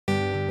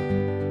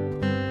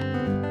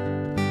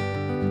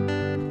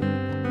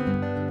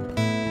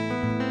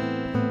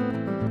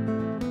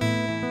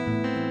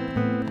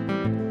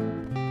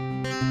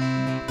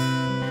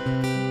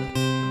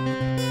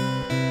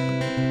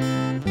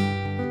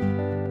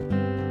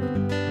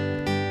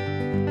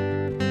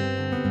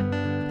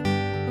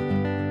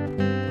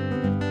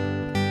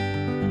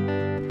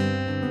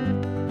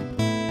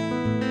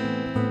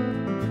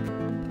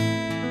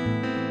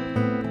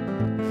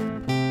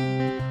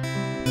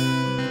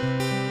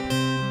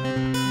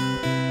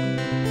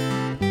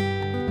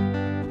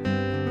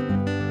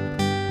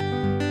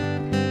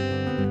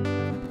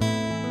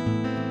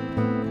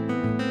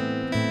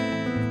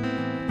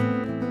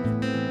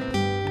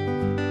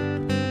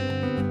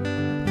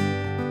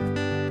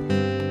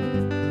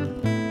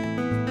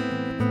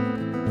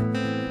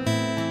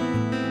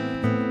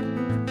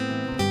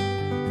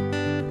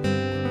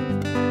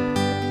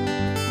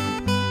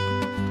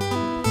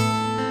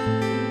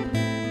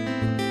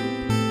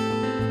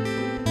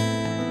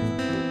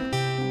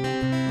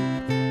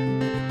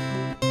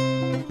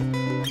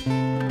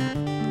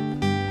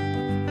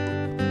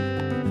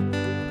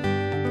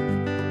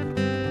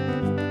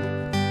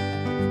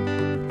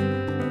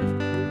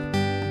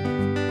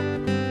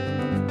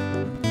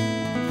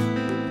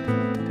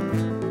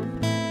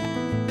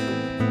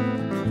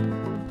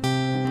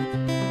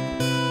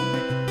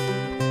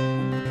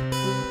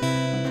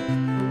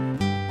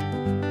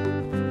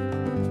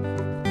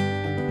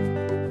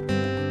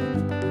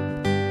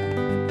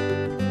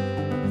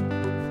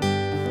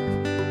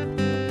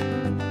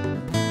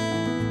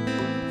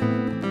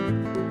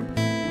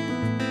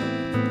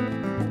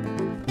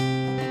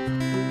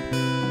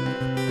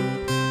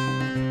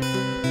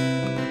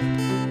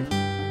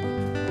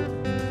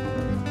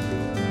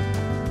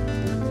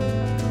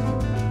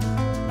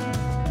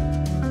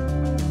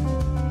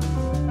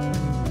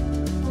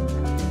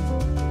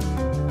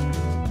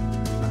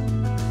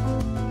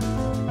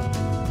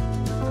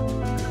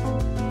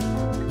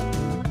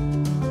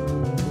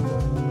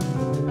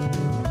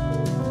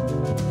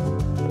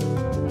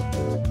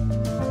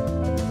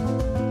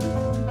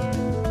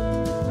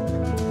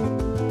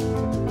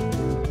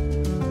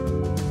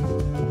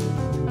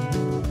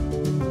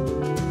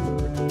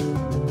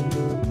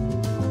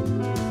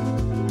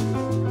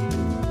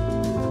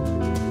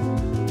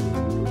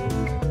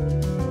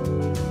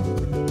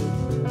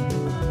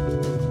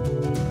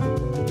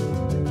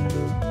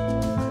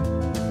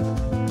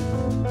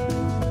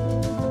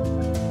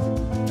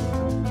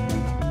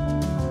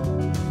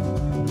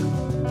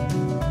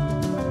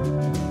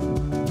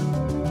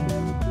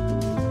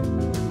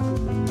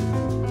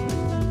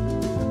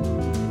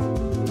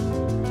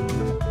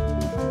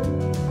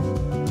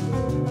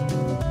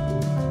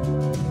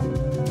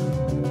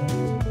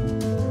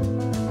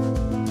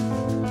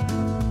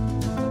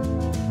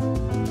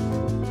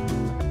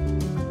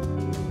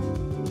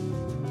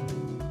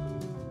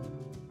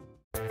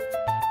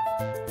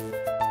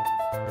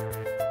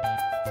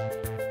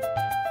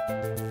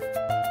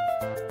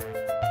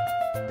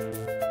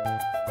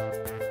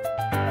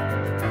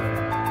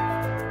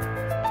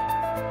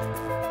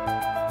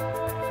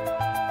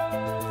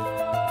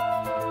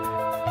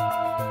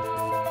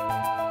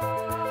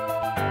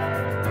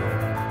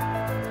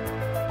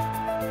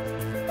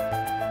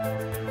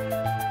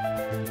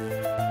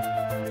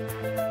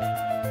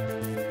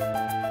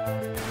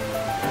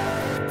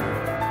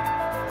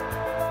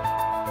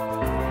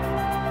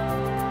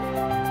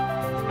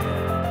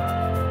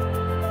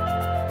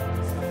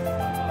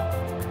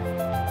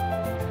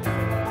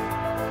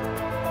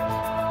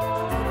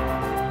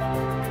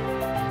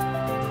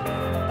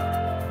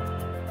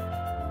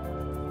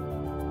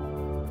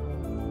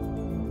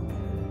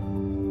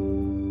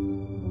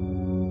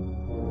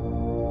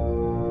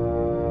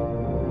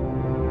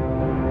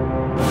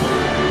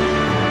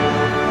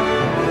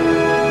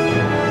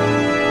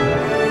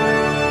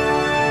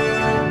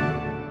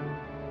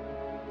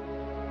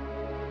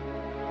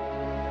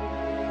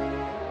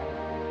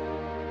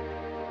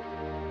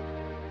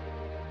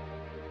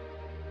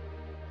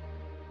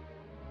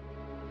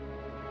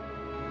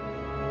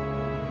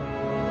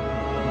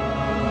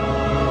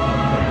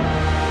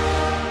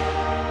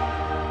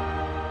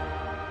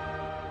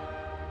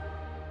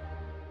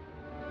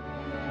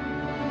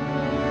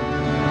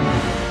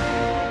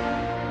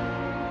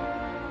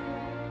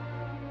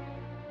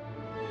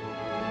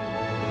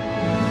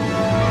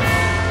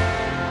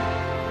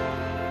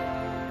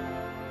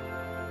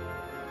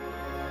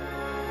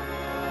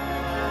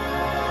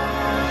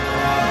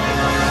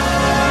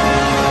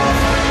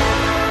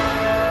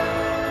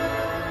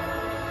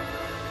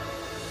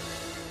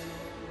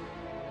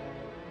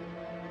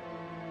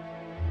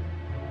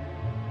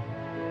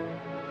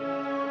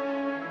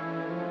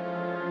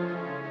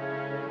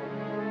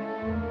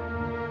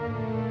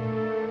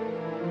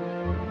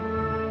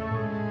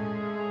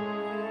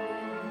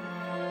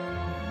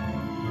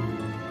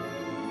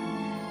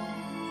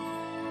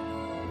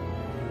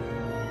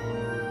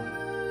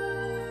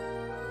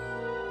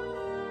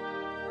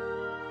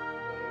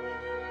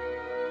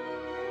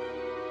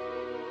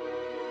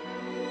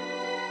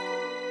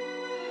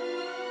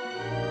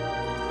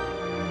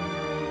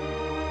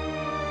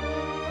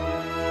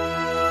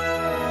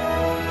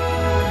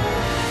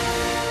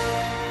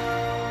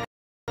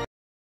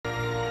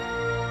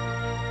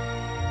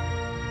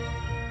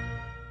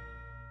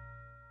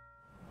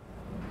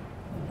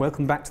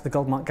Welcome back to the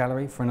Goldmark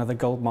Gallery for another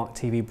Goldmark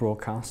TV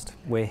broadcast.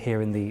 We're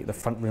here in the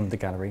front room of the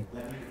gallery.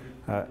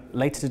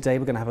 Later today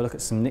we're going to have a look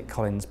at some Nic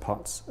Collins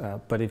pots,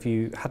 but if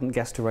you hadn't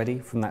guessed already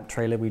from that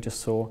trailer we just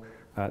saw,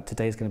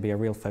 today's going to be a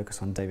real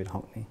focus on David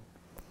Hockney.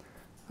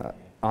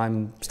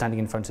 I'm standing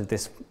in front of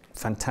this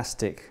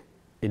fantastic,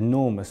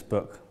 enormous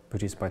book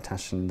produced by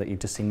Taschen that you've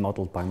just seen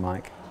modelled by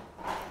Mike.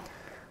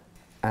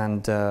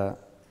 And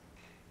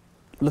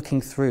looking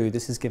through,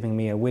 this is giving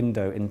me a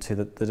window into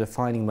the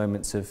defining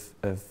moments of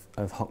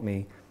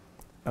Hockney,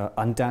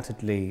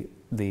 undoubtedly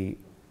the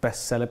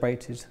best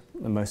celebrated,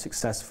 the most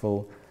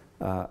successful,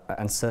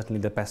 and certainly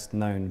the best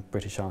known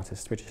British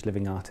artist, British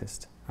living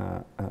artist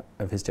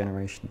of his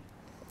generation.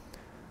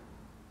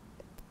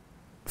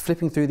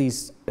 Flipping through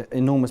these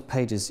enormous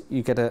pages,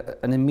 you get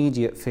an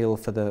immediate feel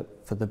for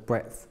the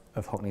breadth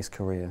of Hockney's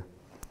career,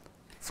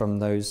 from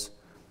those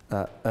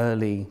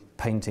early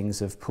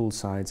paintings of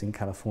poolsides in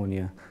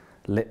California,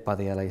 lit by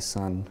the LA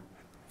sun,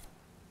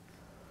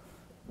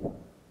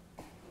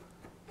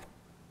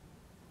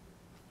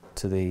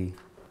 to the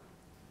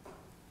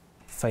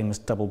famous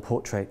double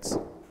portraits.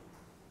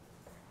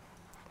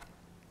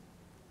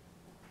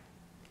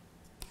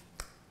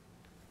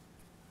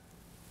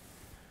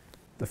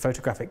 The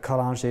photographic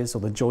collages, or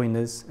the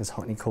joiners, as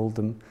Hockney called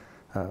them,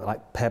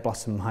 like Pear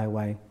Blossom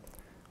Highway,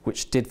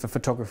 which did for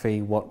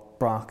photography what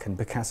Braque and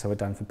Picasso had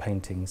done for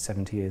painting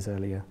 70 years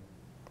earlier.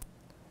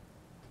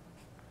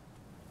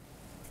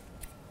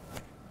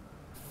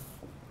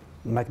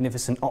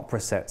 Magnificent opera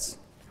sets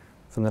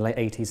from the late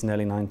 80s and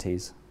early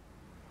 90s.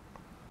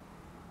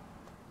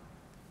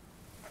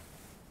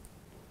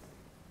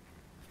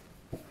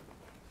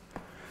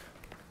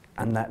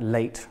 And that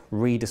late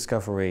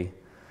rediscovery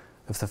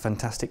of the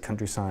fantastic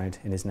countryside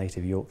in his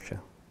native Yorkshire.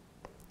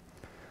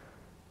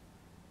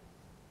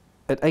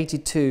 At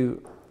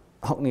 82,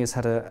 Hockney has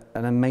had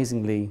an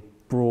amazingly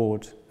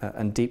broad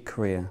and deep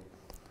career.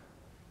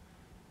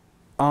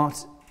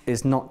 Art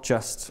is not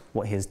just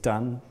what he has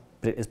done,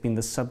 but it has been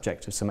the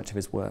subject of so much of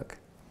his work.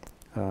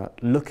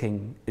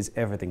 Looking is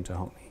everything to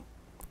Hockney.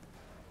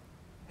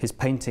 His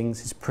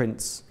paintings, his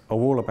prints are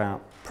all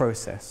about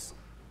process.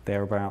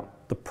 They're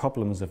about the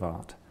problems of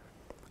art,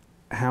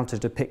 how to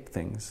depict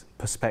things,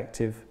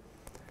 perspective,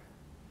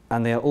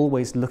 and they are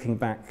always looking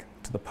back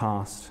to the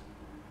past,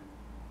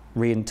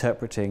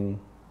 reinterpreting,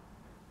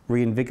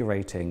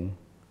 reinvigorating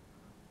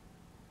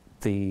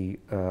the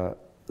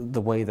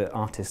way that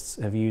artists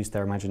have used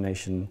their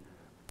imagination,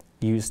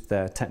 used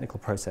their technical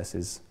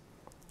processes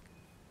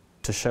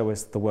to show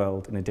us the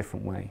world in a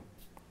different way.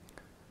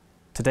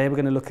 Today we're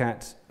going to look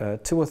at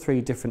 2 or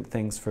 3 different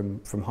things from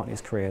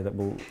Hockney's career that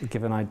will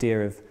give an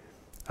idea of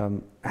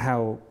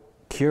how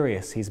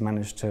curious he's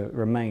managed to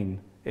remain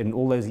in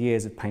all those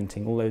years of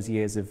painting, all those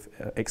years of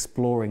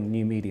exploring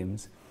new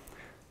mediums,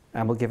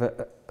 and we'll give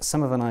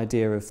some of an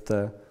idea of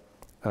the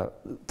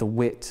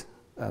wit,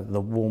 the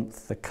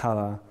warmth, the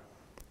colour,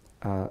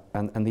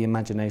 and the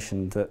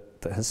imagination that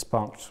has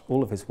sparked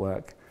all of his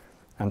work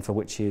and for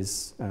which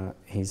he's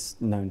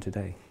known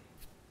today.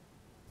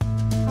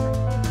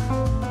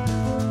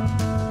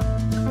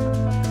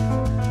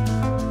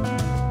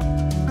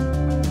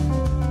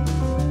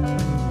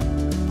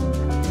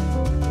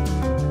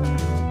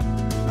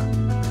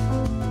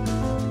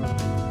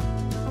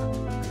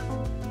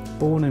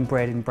 Born and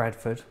bred in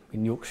Bradford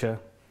in Yorkshire,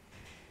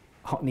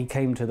 Hockney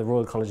came to the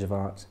Royal College of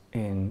Art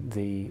in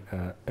the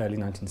early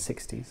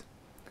 1960s.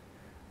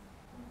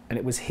 And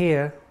it was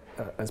here,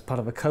 as part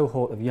of a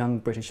cohort of young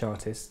British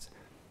artists,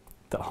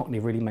 that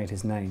Hockney really made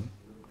his name.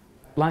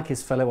 Like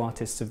his fellow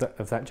artists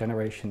of that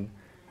generation,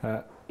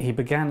 he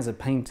began as a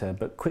painter,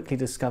 but quickly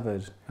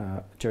discovered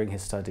during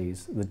his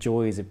studies the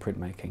joys of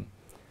printmaking.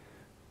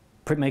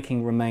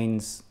 Printmaking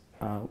remains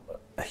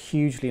a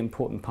hugely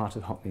important part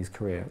of Hockney's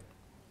career.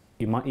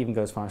 You might even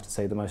go as far as to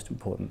say the most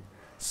important.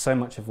 So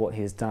much of what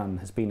he has done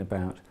has been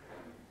about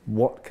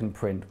what can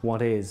print,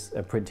 what is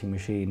a printing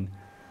machine,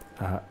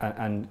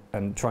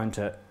 and trying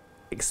to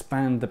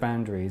expand the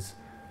boundaries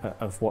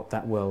of what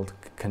that world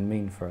can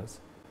mean for us.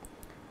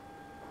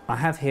 I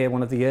have here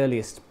one of the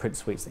earliest print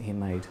suites that he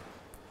made.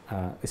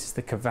 This is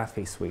the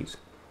Cavafy suite.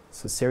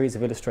 It's a series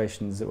of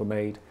illustrations that were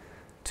made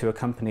to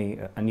accompany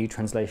a new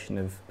translation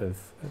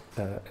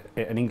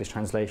an English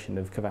translation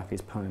of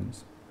Cavafy's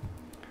poems.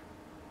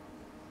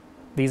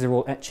 These are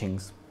all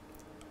etchings.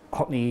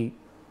 Hockney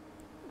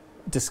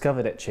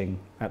discovered etching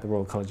at the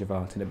Royal College of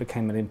Art, and it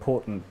became an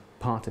important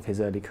part of his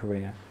early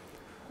career.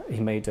 He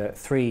made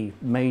 3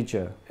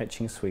 major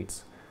etching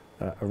suites,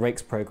 a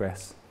Rake's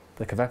Progress,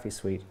 the Cavafy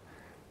suite,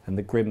 and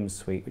the Grimm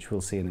suite, which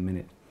we'll see in a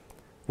minute,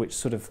 which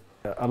sort of,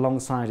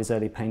 alongside his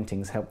early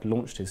paintings, helped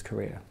launch his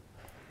career.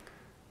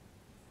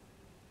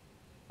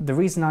 The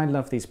reason I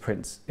love these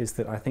prints is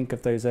that I think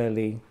of those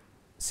early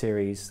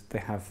series, they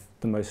have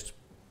the most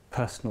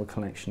personal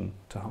connection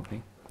to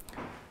Hockney.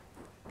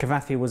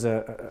 Cavafy was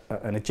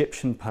an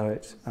Egyptian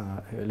poet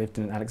who lived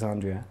in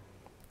Alexandria,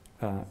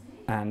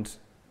 and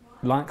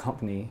like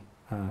Hockney,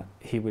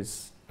 he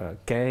was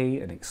gay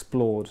and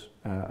explored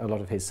a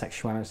lot of his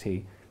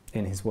sexuality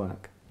in his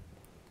work.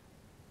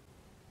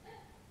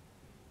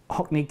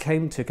 Hockney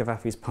came to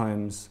Cavafy's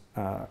poems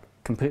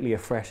completely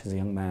afresh as a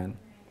young man,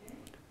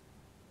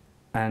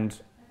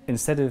 and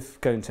instead of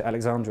going to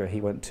Alexandria, he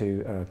went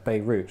to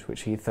Beirut,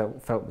 which he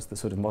felt was the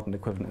sort of modern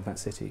equivalent of that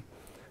city,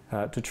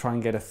 to try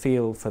and get a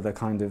feel for the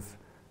kind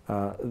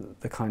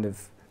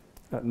of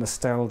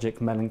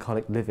nostalgic,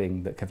 melancholic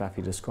living that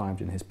Cavafy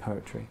described in his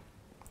poetry.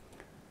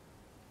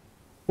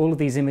 All of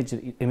these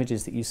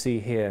images that you see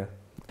here,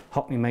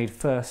 Hockney made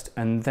first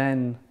and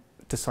then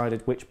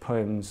decided which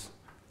poems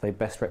they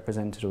best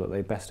represented or that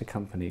they best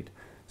accompanied.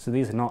 So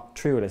these are not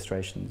true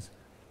illustrations.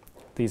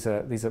 These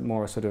are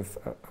more a sort of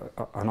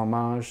an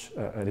homage,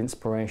 an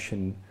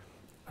inspiration,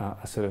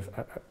 a sort of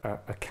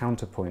a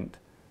counterpoint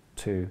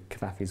to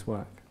Cavafy's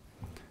work.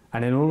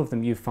 And in all of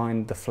them you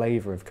find the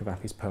flavour of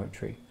Cavafy's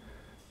poetry,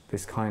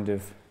 this kind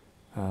of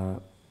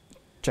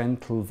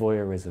gentle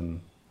voyeurism,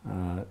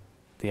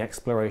 the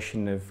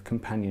exploration of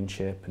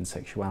companionship and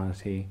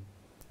sexuality,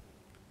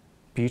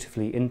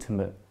 beautifully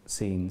intimate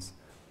scenes,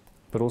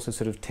 but also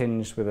sort of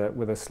tinged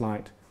with a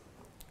slight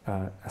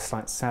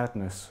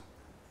sadness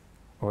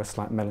or a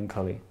slight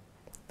melancholy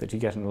that you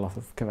get in a lot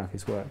of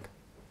Cavafy's work.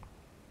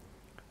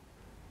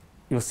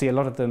 You'll see a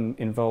lot of them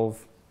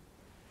involve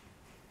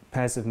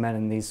pairs of men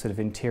in these sort of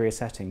interior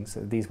settings.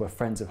 These were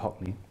friends of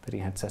Hockney that he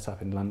had set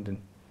up in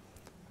London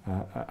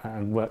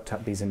and worked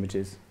up these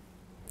images.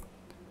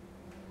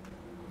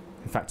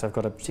 In fact, I've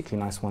got a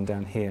particularly nice one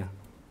down here.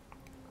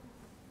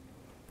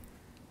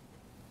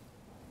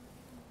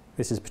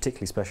 This is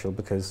particularly special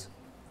because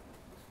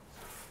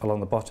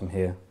along the bottom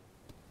here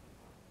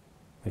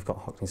we've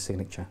got Hockney's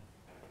signature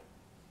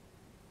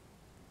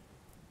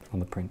on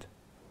the print.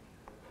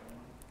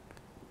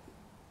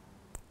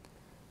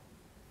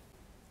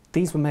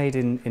 These were made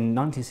in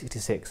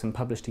 1966 and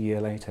published a year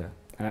later,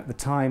 and at the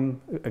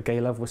time gay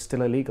love was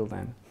still illegal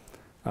then,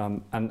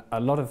 and a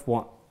lot of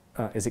what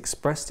is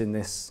expressed in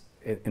this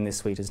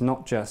suite is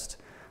not just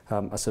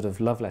a sort of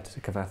love letter to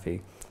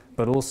Cavafy,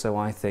 but also,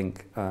 I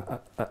think,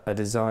 a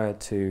desire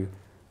to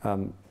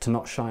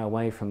not shy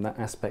away from that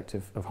aspect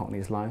of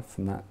Hockney's life,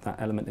 from that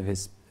element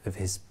of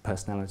his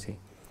personality,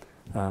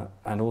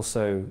 and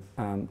also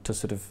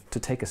to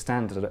take a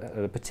stand at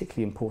a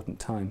particularly important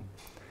time.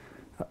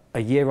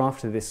 A year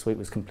after this suite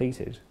was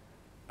completed,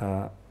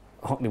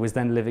 Hockney was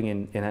then living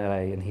in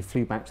LA, and he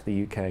flew back to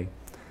the UK.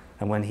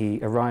 And when he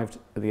arrived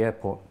at the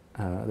airport,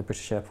 the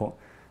British airport,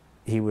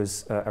 he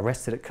was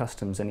arrested at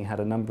customs, and he had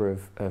a number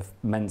of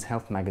men's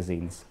health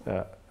magazines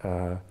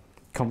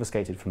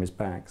confiscated from his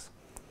bags.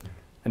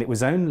 And it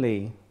was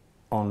only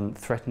on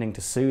threatening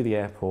to sue the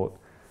airport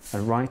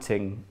and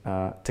writing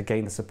to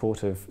gain the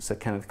support of Sir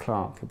Kenneth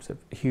Clarke, who was a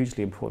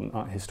hugely important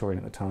art historian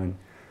at the time,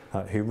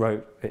 who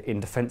wrote in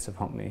defence of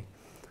Hockney,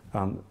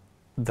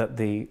 that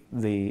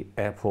the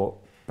airport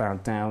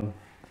bowed down,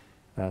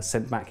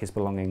 sent back his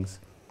belongings,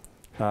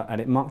 and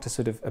it marked a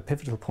sort of a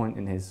pivotal point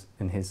in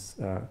his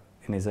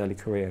early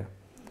career.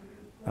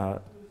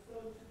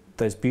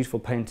 Those beautiful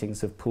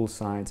paintings of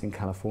poolsides in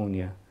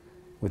California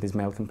with his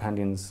male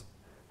companions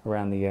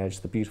around the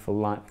edge, the beautiful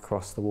light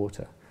across the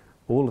water,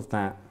 all of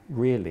that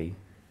really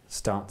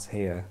starts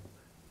here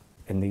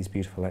in these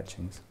beautiful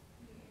etchings.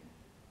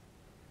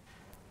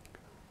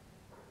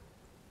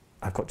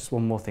 I've got just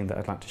one more thing that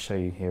I'd like to show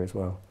you here as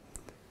well.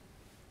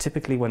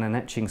 Typically when an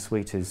etching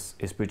suite is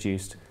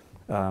produced,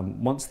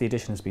 once the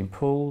edition has been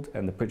pulled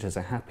and the printers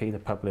are happy to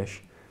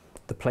publish,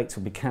 the plates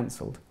will be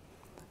cancelled.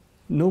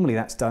 Normally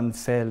that's done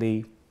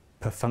fairly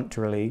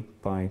perfunctorily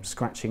by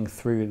scratching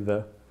through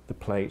the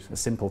plate, a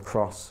simple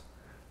cross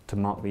to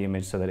mark the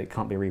image so that it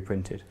can't be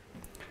reprinted.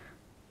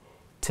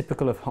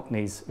 Typical of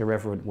Hockney's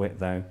irreverent wit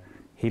though,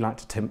 he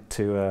liked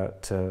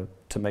to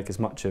make as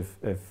much of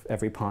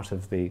every part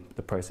of the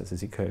process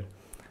as he could.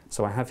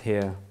 So I have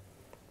here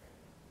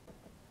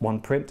one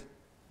print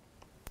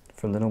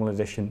from the normal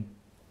edition,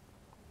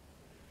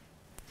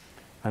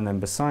 and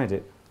then beside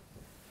it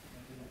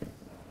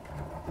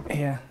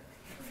here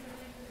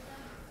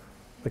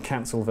the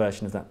cancelled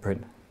version of that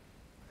print,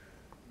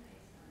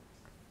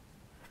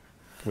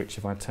 which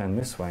if I turn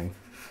this way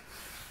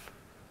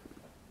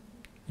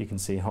you can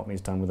see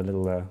Hockney's done with a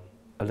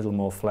little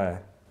more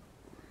flair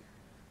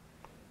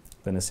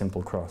than a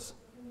simple cross.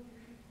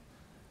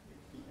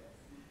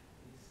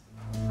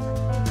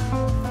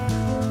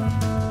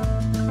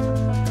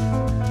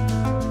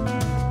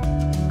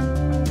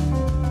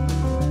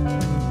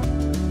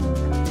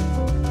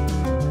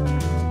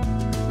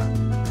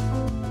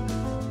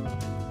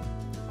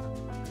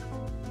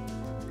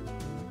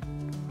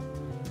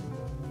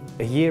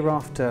 A year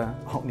after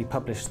Hockney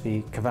published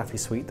the Cavafy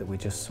suite that we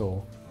just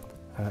saw,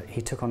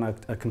 he took on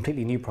a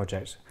completely new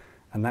project,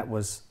 and that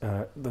was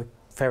the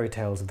fairy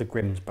tales of the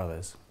Grimm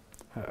brothers,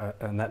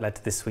 and that led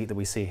to this suite that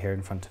we see here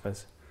in front of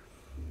us.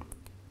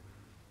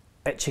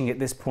 Etching at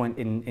this point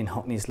in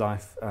Hockney's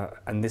life,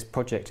 and this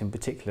project in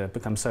particular,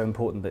 becomes so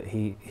important that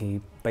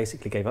he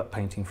basically gave up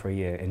painting for a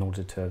year in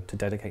order to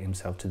dedicate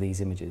himself to these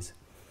images.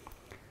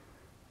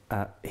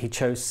 He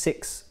chose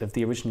 6 of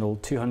the original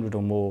 200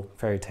 or more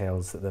fairy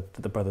tales that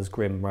the Brothers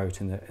Grimm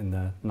wrote in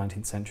the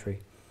 19th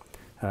century,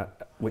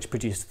 which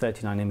produced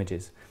 39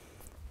 images.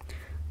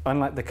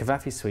 Unlike the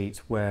Cavafy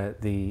suite, where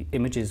the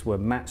images were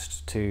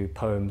matched to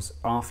poems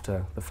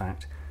after the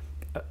fact,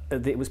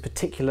 it was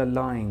particular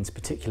lines,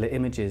 particular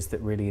images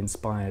that really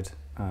inspired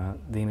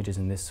the images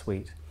in this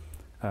suite.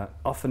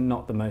 Often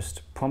not the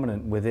most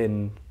prominent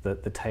within the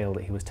tale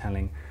that he was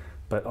telling,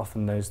 but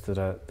often those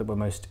that were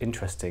most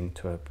interesting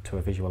to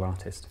a visual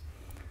artist.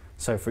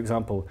 So, for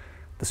example,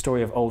 the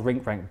story of Old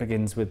Rinkrank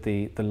begins with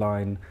the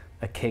line,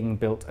 "A king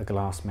built a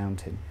glass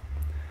mountain."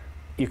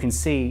 You can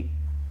see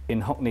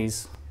in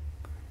Hockney's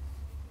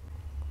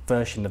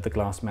version of the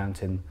glass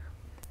mountain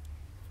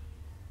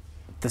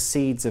the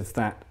seeds of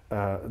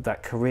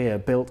that career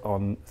built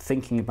on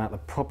thinking about the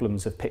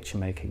problems of picture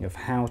making, of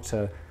how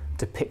to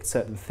depict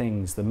certain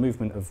things, the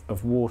movement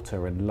of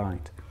water and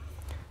light.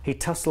 He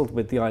tussled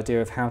with the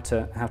idea of how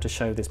to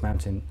show this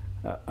mountain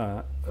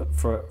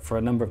for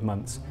a number of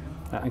months,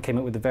 and came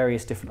up with the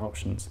various different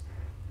options.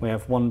 We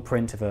have one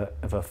print of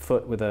a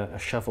foot with a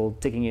shovel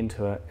digging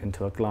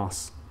into a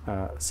glass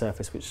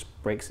surface which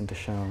breaks into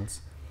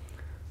shards.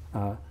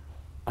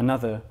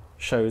 Another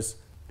shows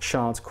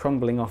shards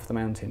crumbling off the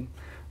mountain.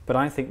 But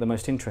I think the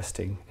most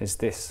interesting is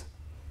this,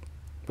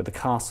 with the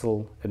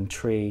castle and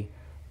tree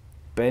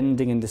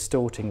bending and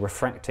distorting,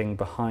 refracting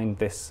behind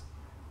this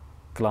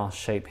glass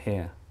shape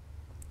here.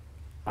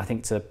 I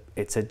think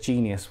it's a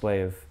genius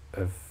way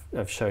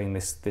of showing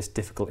this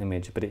difficult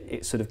image, but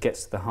it sort of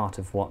gets to the heart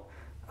of what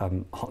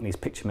Hockney's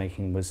picture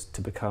making was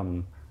to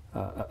become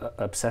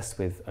obsessed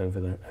with over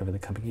the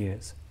coming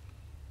years.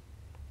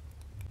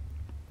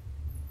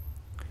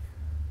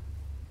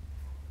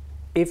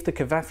 If the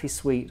Cavafy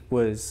suite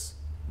was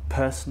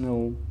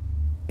personal,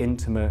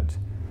 intimate,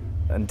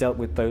 and dealt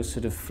with those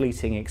sort of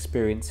fleeting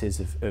experiences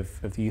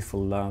of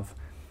youthful love,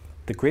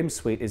 the Grimm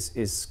suite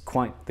is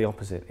quite the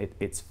opposite.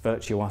 It's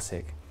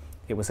virtuosic.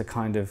 It was a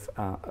kind of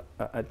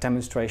a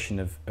demonstration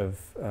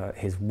of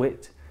his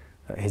wit,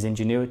 his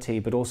ingenuity,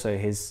 but also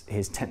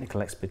his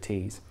technical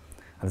expertise.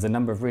 And there's a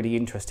number of really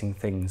interesting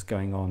things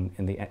going on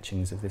in the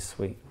etchings of this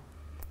suite.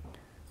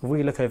 If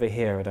we look over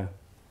here at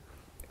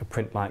a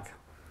print like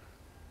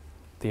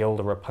the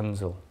older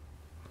Rapunzel,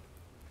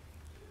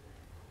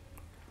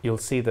 you'll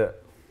see that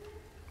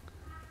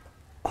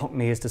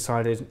Hockney has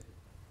decided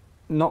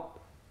not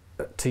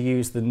to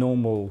use the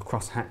normal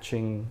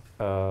cross-hatching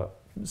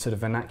sort of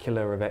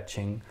vernacular of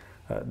etching,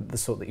 the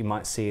sort that you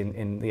might see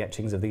in the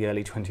etchings of the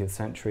early 20th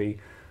century,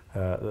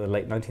 the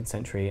late 19th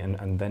century,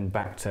 and then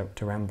back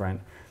to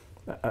Rembrandt,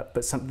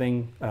 but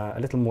something a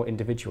little more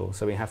individual.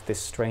 So we have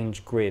this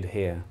strange grid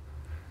here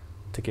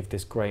to give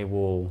this grey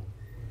wall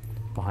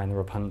behind the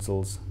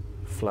Rapunzel's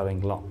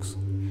flowing locks.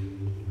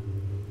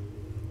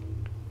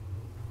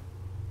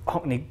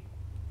 Hockney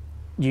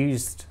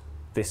used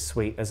this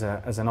suite as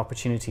an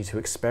opportunity to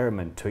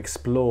experiment, to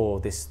explore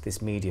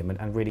this medium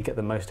and really get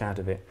the most out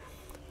of it.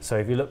 So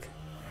if you look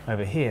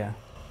over here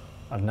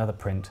at another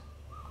print,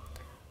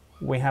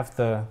 we have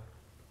the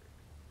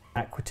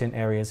aquatint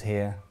areas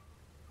here,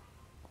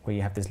 where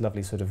you have this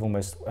lovely sort of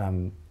almost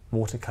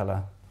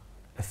watercolour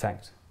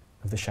effect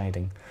of the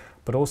shading,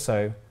 but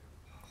also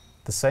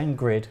the same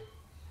grid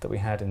that we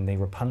had in the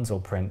Rapunzel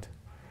print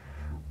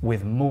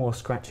with more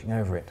scratching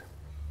over it.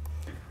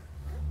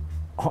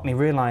 Hockney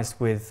realised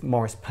with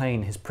Maurice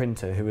Payne, his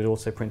printer, who had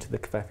also printed the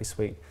Cavafy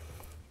suite,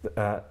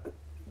 that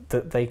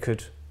they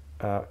could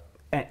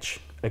etch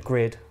a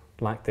grid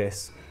like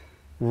this,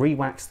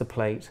 re-wax the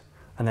plate,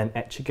 and then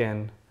etch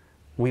again,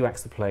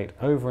 re-wax the plate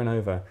over and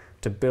over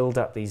to build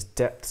up these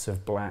depths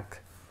of black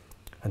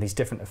and these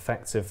different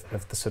effects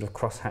of the sort of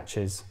cross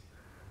hatches,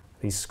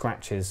 these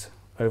scratches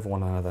over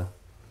one another.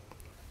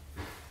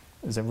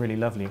 There's a really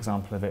lovely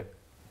example of it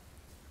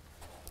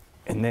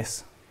in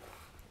this.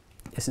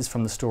 This is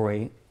from the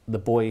story The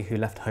Boy Who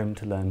Left Home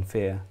to Learn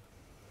Fear.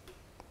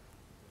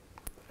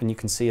 And you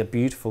can see a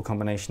beautiful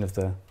combination of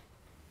the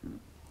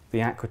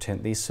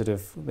aquatint, these sort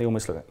of, they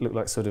almost look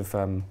like sort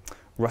of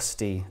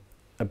rusty,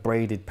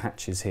 abraded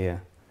patches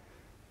here.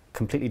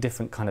 Completely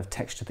different kind of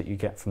texture that you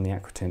get from the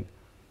aquatint,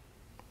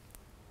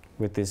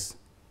 with this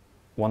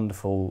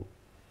wonderful,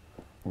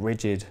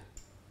 rigid,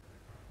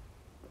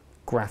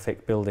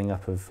 graphic building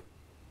up of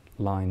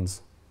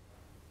lines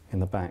in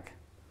the back.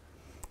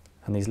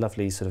 And these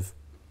lovely sort of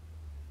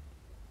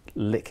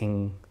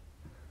licking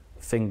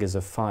fingers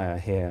of fire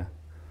here,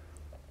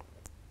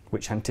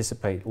 which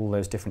anticipate all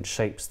those different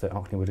shapes that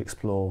Hockney would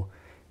explore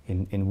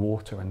in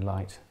water and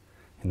light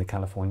in the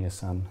California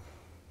sun.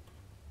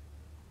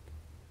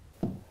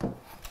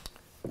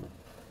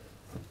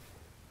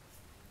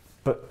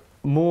 But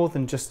more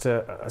than just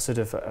a sort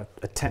of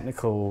a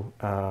technical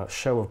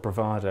show of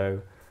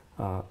bravado,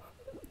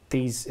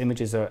 these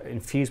images are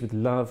infused with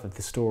love of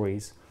the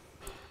stories.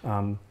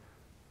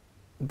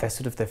 They're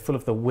full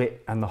of the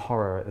wit and the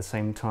horror at the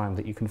same time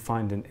that you can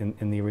find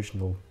in the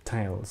original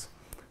tales,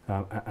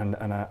 and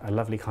a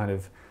lovely kind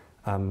of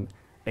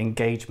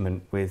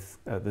engagement with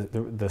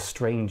the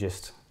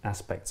strangest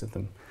aspects of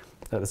them.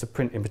 There's a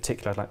print in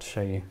particular I'd like to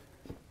show you.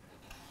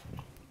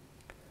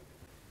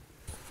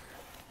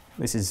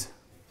 This is,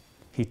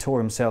 he tore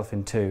himself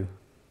in two.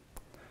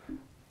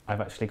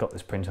 I've actually got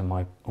this print on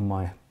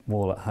my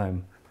wall at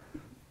home,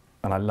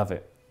 and I love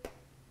it.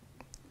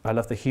 I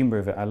love the humour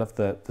of it. I love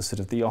the sort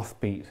of the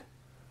offbeat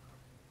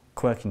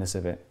quirkiness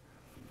of it.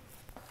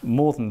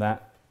 More than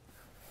that,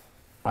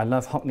 I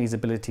love Hockney's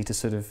ability to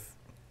sort of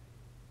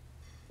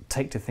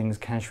take to things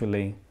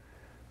casually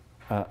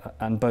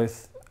and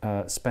both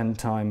spend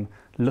time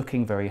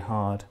looking very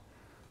hard,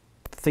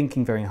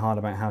 thinking very hard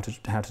about how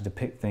to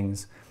depict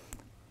things,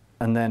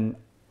 and then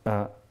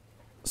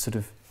sort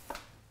of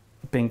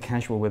being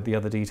casual with the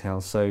other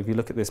details. So if you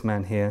look at this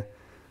man here,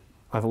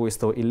 I've always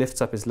thought he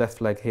lifts up his left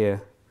leg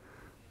here,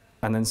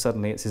 and then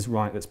suddenly it's his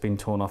right that's been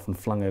torn off and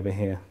flung over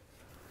here.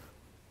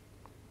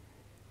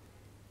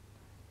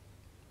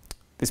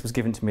 This was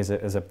given to me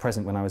as a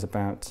present when I was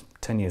about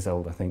 10 years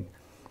old, I think,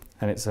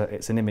 and it's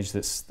an image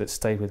that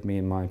stayed with me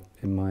in my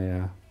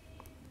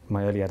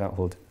early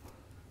adulthood.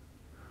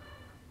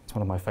 It's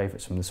one of my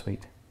favourites from the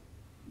suite.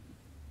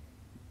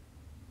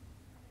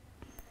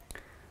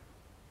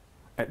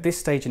 At this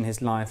stage in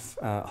his life,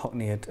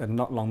 Hockney had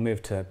not long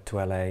moved to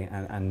LA,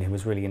 and he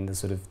was really in the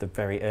sort of the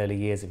very early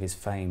years of his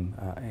fame.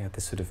 He had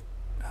this sort of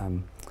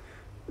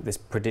this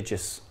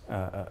prodigious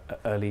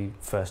early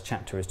first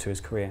chapter as to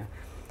his career.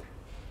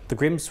 The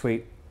Grimm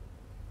suite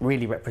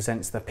really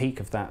represents the peak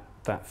of that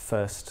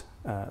first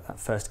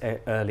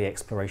early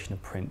exploration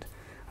of print.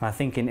 And I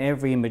think in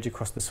every image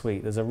across the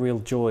suite, there's a real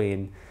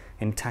joy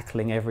in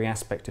tackling every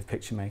aspect of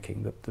picture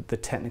making, the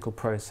technical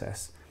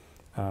process,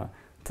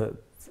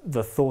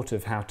 the thought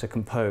of how to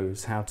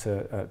compose, how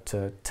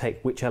to take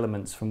which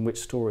elements from which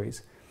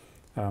stories,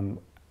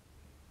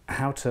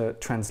 how to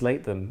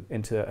translate them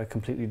into a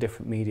completely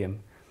different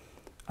medium,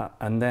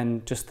 and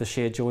then just the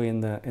sheer joy in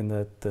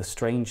the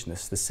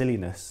strangeness, the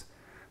silliness,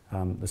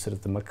 the sort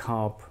of the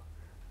macabre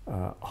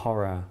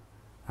horror,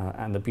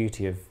 and the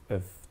beauty of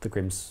the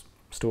Grimm's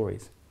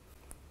stories.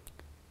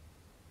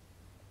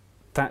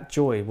 That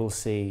joy we'll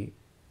see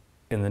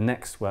in the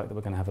next work that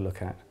we're going to have a look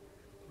at,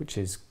 which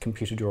is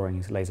Computer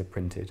Drawings Laser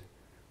Printed,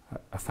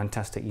 a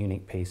fantastic,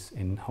 unique piece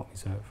in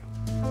Hockney's oeuvre.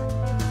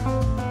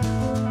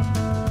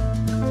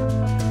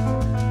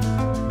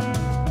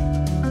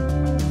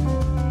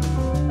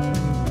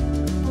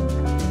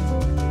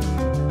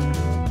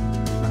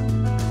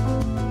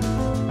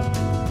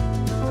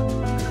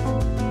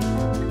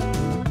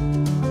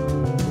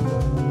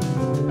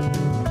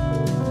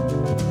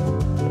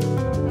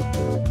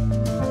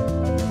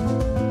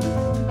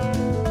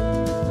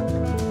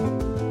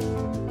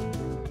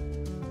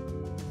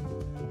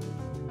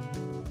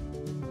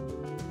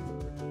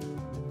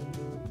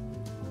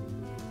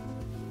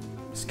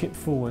 Skip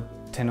forward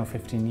 10 or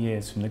 15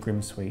 years from the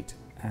Grimm suite,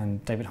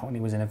 and David Hockney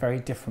was in a very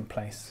different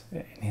place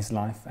in his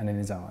life and in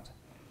his art.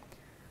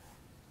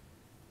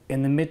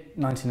 In the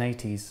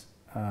mid-1980s,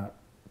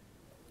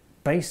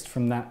 based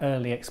from that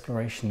early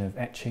exploration of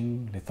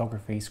etching,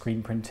 lithography,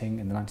 screen printing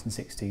in the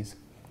 1960s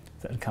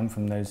that had come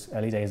from those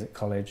early days at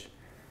college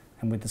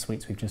and with the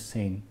suites we've just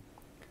seen,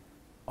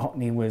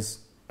 Hockney was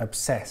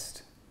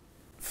obsessed,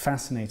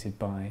 fascinated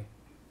by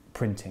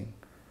printing,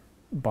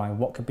 by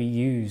what could be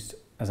used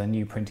as a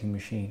new printing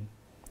machine.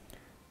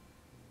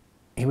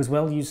 He was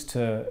well used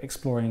to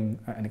exploring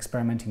and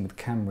experimenting with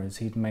cameras.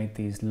 He'd made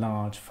these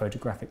large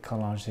photographic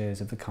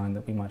collages of the kind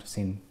that we might have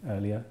seen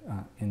earlier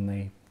in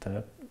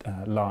the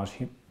large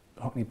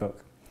Hockney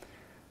book.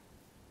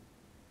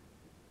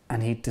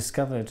 And he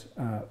discovered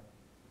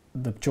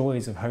the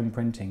joys of home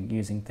printing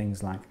using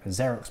things like a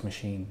Xerox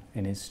machine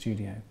in his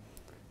studio,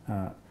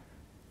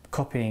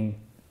 copying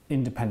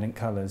independent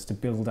colours to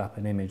build up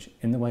an image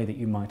in the way that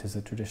you might as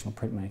a traditional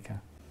printmaker,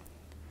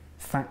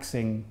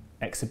 faxing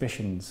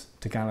exhibitions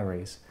to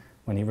galleries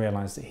when he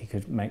realised that he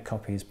could make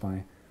copies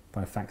by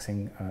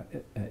faxing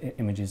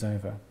images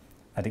over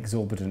at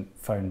exorbitant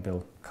phone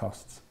bill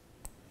costs.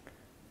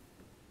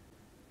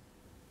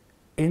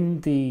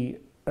 In the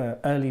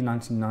early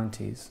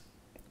 1990s,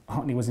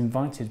 Hockney was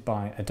invited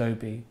by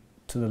Adobe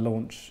to the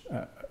launch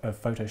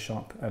of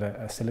Photoshop at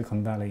a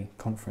Silicon Valley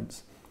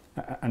conference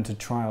and to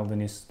trial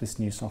this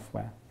new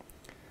software.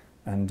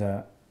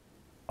 And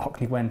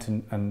Hockney went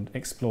and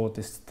explored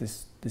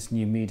this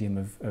new medium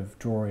of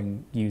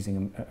drawing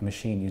using a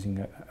machine,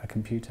 using a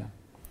computer.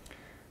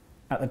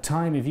 At the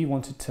time, if you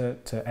wanted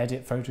to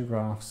edit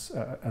photographs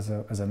as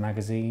a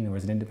magazine or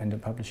as an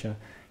independent publisher,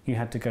 you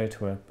had to go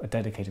to a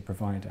dedicated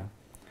provider.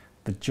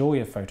 The joy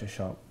of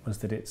Photoshop was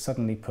that it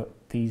suddenly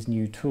put these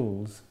new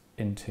tools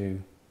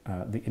into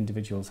the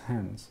individual's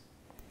hands.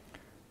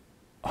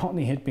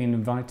 Hockney had been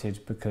invited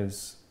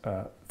because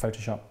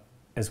Photoshop,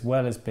 as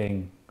well as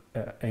being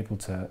able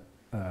to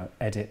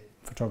edit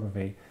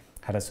photography,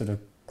 had a sort of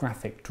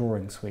graphic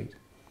drawing suite,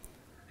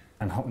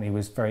 and Hockney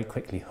was very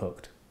quickly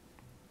hooked.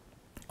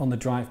 On the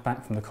drive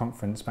back from the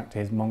conference, back to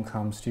his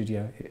Montcalm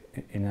studio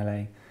in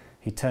LA,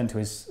 he turned to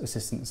his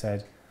assistant and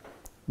said,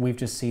 "We've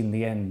just seen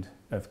the end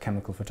of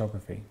chemical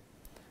photography."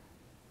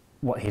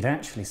 What he'd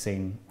actually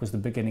seen was the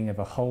beginning of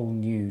a whole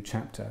new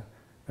chapter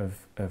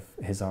of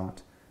his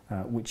art,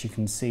 which you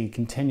can see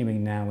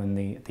continuing now in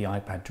the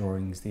iPad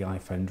drawings, the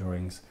iPhone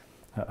drawings,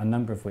 a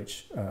number of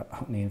which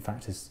Hockney in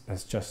fact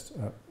has just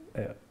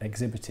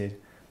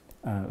exhibited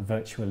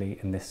virtually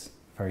in this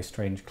very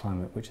strange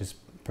climate, which has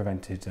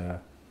prevented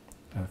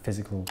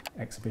physical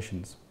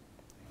exhibitions.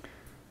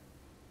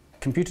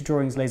 Computer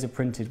drawings laser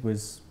printed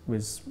was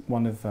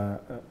one of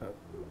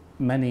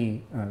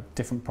many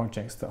different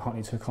projects that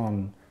Hockney took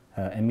on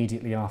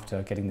immediately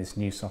after getting this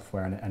new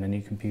software and a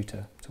new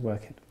computer to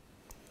work in.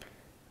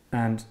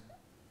 And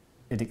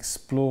it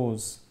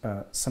explores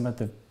some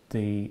of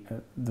the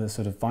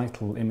sort of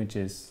vital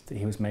images that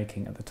he was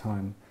making at the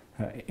time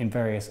in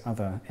various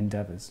other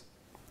endeavours.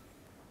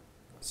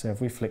 So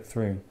if we flick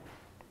through,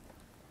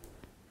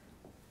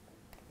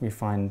 we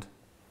find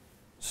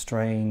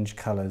strange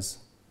colours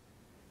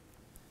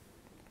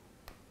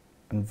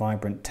and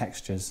vibrant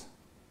textures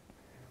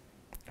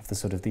of the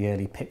sort of the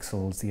early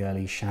pixels, the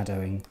early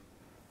shadowing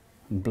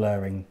and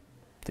blurring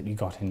that you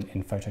got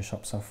in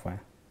Photoshop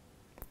software.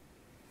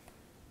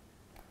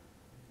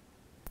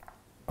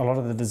 A lot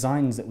of the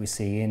designs that we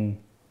see in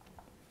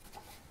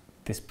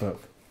this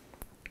book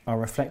are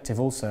reflective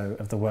also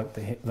of the work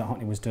that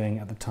Hockney was doing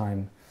at the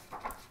time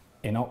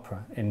in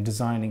opera, in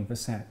designing the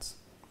sets.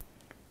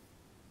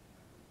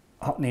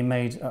 Hockney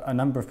made a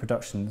number of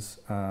productions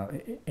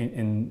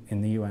in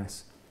the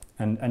US,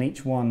 and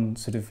each one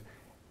sort of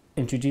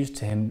introduced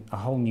to him a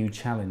whole new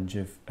challenge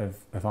of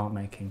art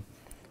making,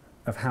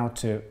 of how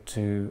to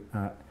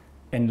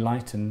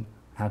enlighten,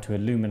 how to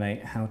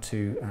illuminate, how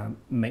to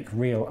make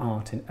real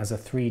art as a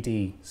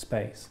 3D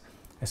space,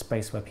 a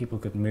space where people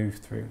could move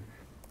through,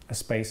 a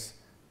space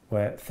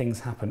where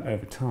things happen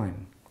over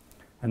time.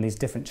 And these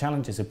different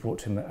challenges have brought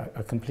to him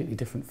a completely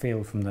different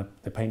feel from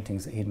the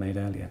paintings that he'd made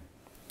earlier.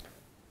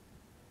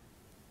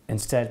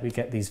 Instead, we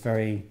get these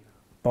very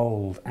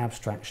bold,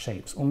 abstract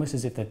shapes, almost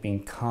as if they've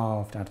been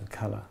carved out of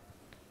colour.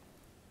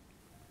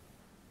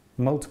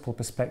 Multiple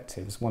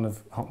perspectives, one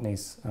of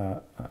Hockney's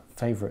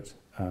favourite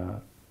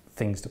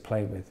things to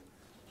play with.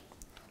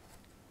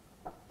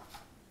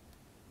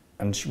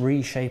 And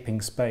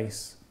reshaping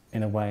space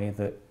in a way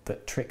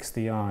that tricks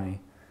the eye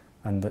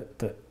and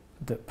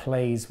that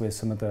plays with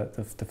some of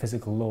the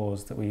physical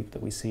laws that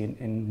we see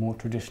in more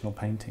traditional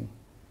painting.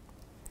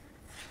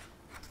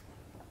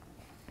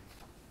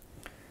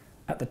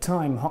 At the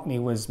time,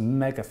 Hockney was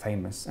mega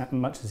famous,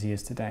 much as he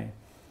is today.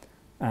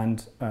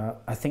 And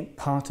I think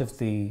part of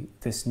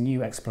this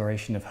new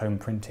exploration of home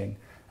printing,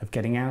 of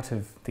getting out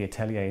of the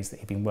ateliers that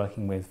he'd been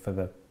working with for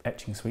the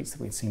etching suites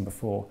that we'd seen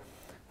before,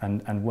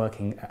 and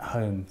working at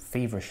home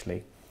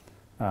feverishly,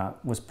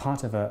 was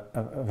part of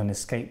an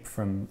escape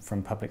from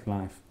public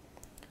life.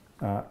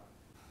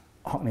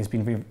 Hockney's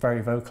been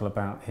very vocal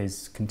about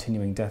his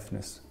continuing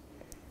deafness.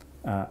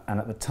 And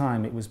at the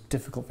time, it was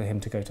difficult for him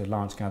to go to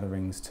large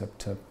gatherings,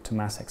 to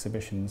mass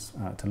exhibitions,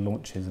 to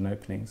launches and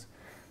openings.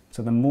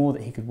 So the more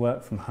that he could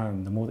work from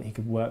home, the more that he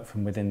could work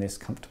from within this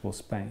comfortable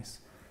space,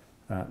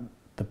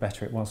 the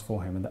better it was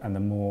for him, and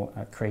the more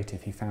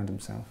creative he found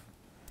himself.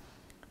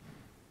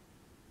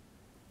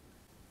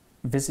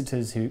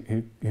 Visitors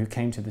who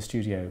came to the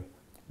studio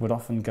would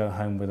often go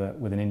home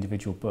with an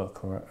individual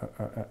book or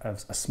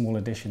a small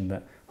edition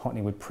that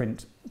Hockney would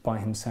print by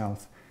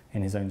himself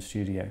in his own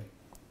studio.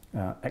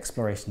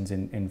 Explorations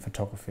in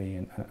photography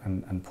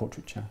and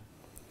portraiture.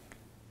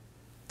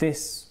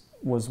 This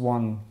was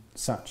one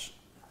such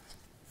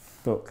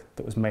book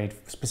that was made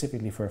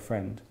specifically for a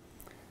friend.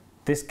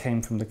 This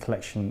came from the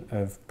collection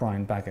of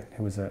Brian Baggett,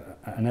 who was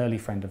an early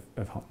friend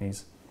of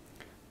Hockney's.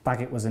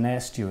 Baggett was an air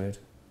steward,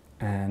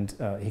 and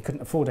he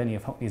couldn't afford any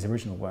of Hockney's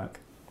original work,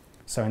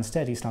 so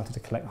instead he started to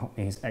collect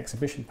Hockney's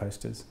exhibition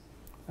posters,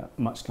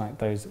 much like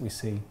those that we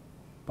see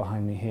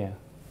behind me here.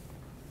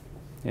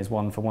 Here's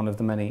one for one of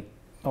the many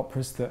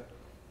operas that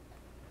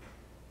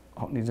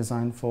Hockney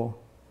designed for.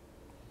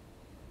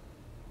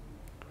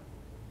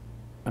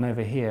 And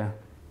over here,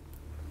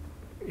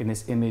 in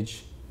this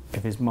image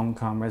of his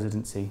Montcalm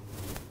residency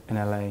in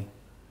LA,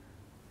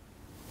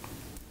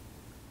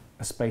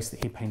 a space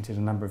that he painted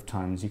a number of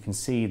times, you can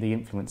see the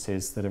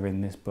influences that are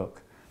in this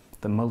book,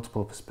 the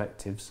multiple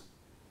perspectives,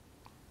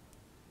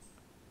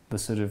 the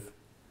sort of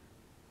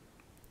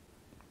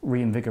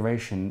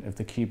reinvigoration of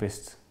the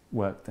Cubist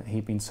work that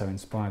he'd been so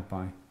inspired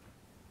by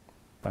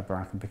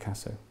Barak and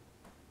Picasso.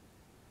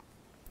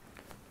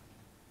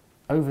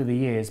 Over the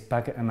years,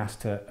 Baggett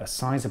amassed a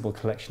sizable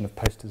collection of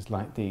posters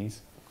like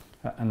these,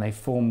 and they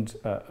formed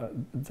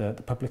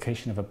the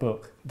publication of a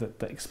book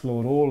that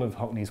explored all of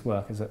Hockney's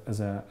work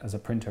as a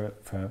printer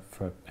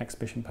for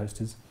exhibition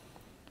posters.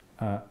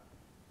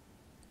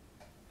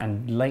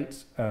 And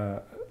late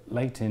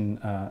in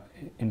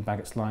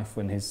Baggett's life,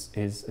 when his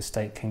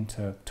estate came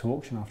to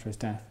auction after his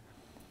death,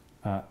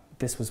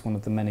 this was one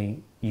of the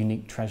many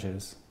unique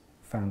treasures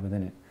found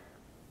within it.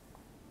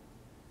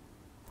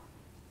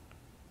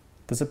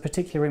 There's a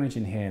particular image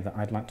in here that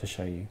I'd like to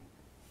show you,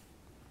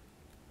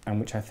 and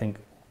which I think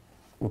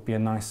would be a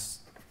nice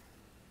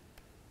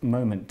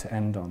moment to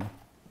end on,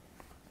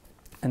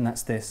 and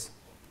that's this.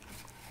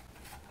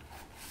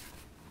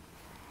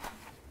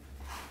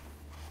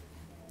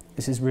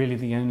 This is really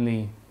the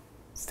only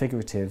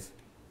figurative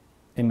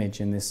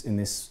image in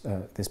this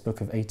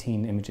book of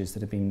 18 images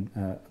that have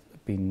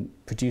been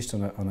produced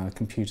on a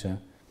computer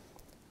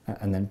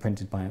and then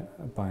printed by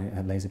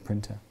a laser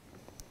printer.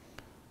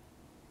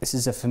 This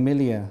is a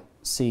familiar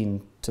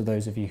scene to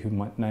those of you who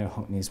might know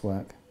Hockney's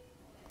work.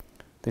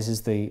 This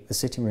is the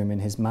sitting room in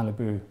his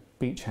Malibu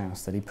beach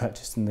house that he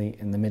purchased in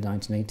the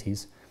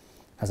mid-1980s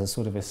as a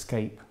sort of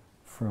escape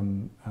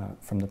from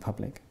the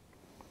public.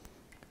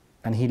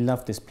 And he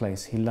loved this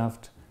place. He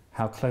loved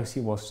how close he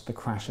was to the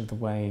crash of the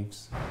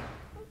waves,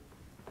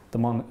 the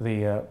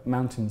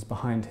mountains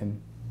behind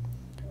him,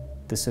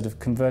 the sort of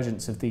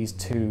convergence of these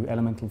two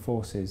elemental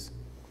forces.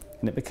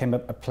 And it became a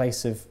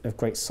place of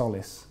great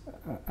solace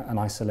and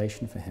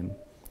isolation for him.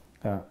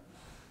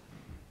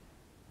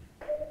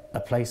 A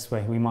place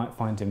where we might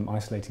find him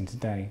isolating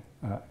today,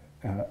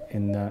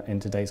 in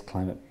today's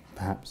climate,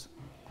 perhaps.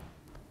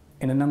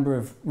 In a number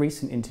of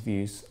recent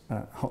interviews,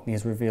 Hockney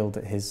has revealed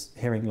that his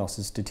hearing loss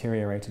has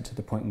deteriorated to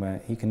the point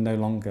where he can no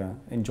longer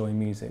enjoy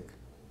music.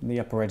 The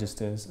upper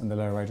registers and the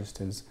lower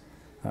registers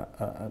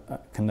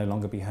can no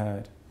longer be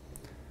heard.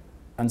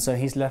 And so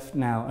he's left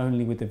now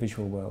only with the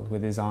visual world,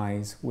 with his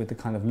eyes, with the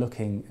kind of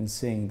looking and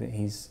seeing that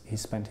he's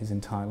spent his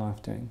entire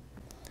life doing.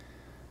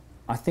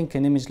 I think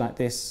an image like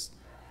this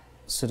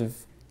sort of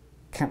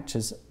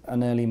captures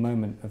an early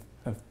moment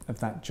of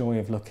that joy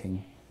of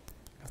looking,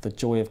 of the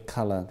joy of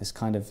colour, this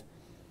kind of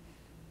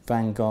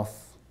Van Gogh,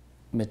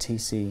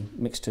 Matisse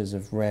mixtures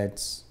of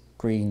reds,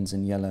 greens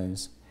and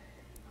yellows.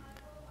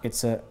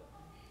 It's an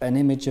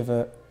image of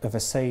a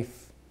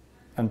safe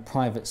and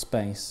private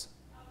space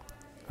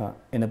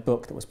in a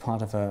book that was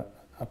part of a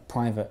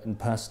private and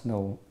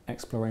personal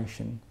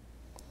exploration.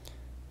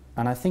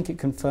 And I think it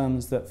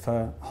confirms that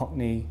for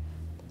Hockney,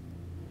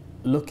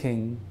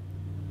 looking,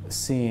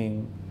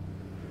 seeing,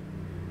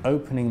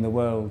 opening the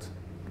world,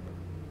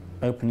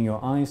 opening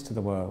your eyes to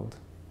the world,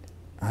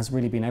 has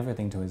really been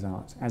everything to his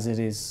art, as it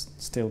is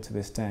still to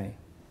this day.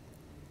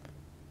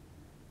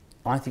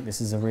 I think this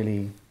is a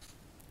really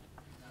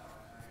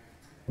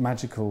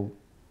magical,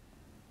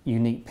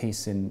 unique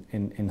piece in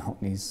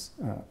Hockney's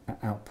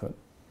output.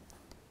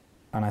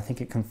 And I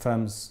think it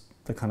confirms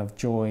the kind of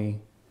joy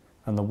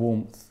and the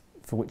warmth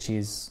for which he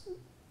is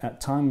at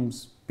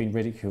times been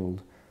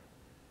ridiculed,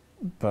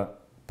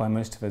 but by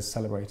most of us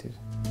celebrated.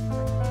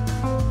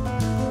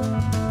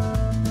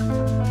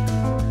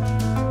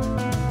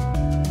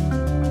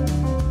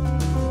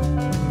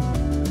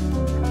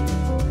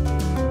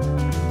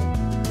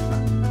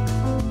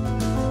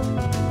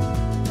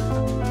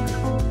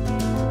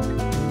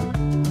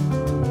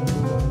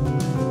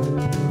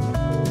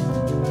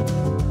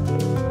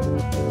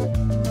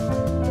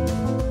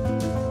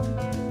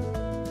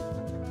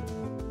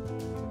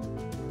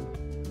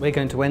 We're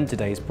going to end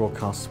today's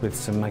broadcast with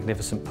some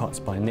magnificent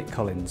pots by Nic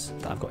Collins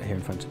that I've got here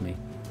in front of me.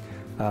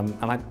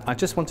 And I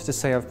just wanted to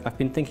say I've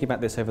been thinking about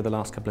this over the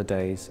last couple of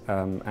days,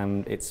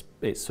 and it's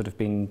sort of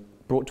been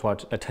brought to our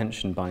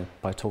attention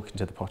by talking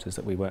to the potters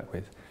that we work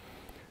with.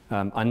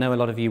 I know a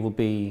lot of you will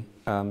be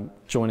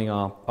joining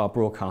our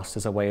broadcast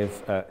as a way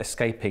of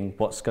escaping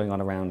what's going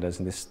on around us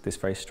in this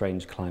very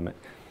strange climate.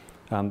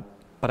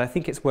 But I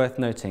think it's worth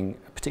noting,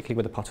 particularly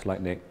with a potter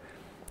like Nic,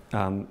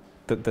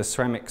 that the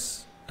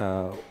ceramics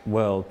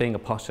world, being a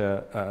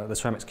potter, the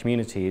ceramics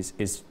community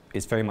is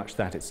very much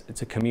that.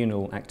 It's a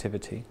communal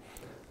activity,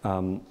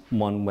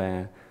 one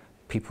where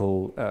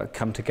people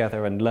come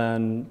together and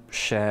learn,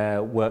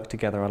 share, work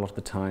together a lot of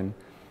the time.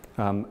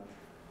 And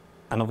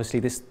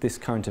obviously this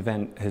current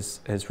event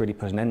has really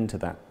put an end to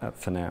that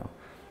for now.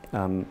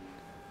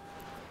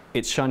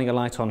 It's shining a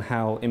light on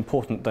how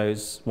important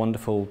those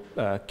wonderful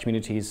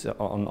communities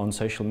on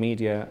social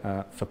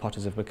media for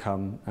potters have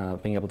become,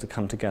 being able to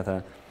come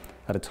together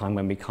at a time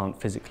when we can't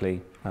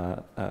physically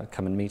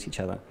come and meet each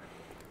other.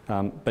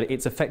 But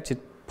it's affected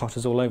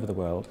potters all over the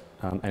world,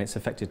 and it's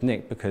affected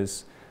Nic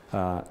because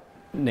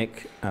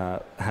Nic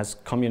has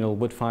communal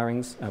wood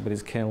firings with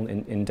his kiln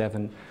in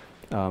Devon.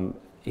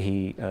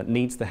 He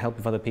needs the help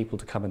of other people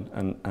to come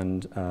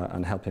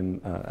and help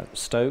him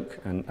stoke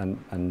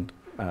and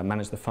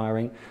manage the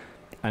firing.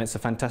 And it's a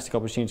fantastic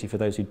opportunity for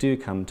those who do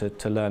come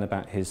to learn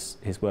about his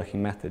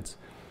working methods.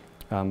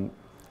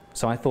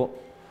 So I thought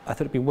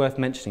it'd be worth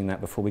mentioning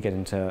that before we get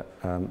into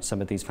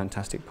some of these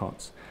fantastic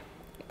pots,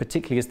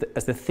 particularly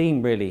as the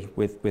theme really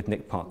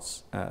withNic's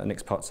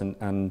pots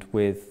and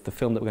with the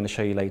film that we're going to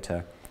show you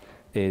later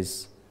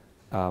is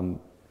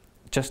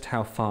just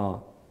how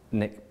far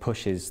Nic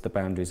pushes the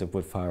boundaries of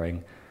wood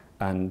firing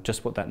and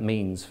just what that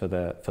means for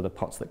the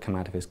pots that come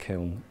out of his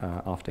kiln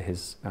after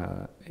his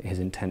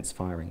intense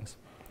firings.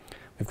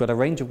 We've got a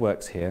range of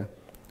works here,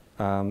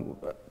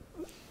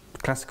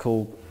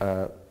 classical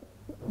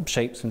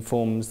shapes and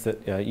forms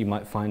that you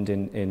might find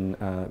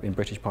in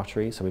British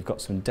pottery. So we've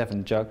got some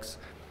Devon jugs.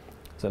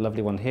 There's a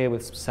lovely one here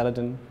with some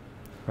celadon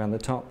around the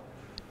top.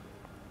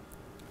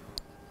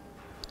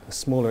 A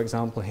smaller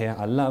example here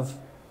I love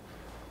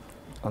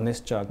on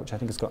this jug, which I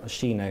think has got a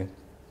chino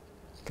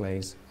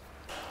glaze.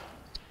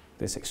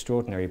 This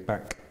extraordinary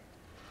back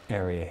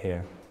area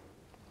here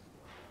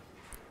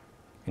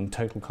in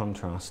total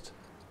contrast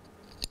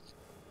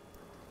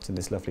to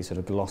this lovely sort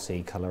of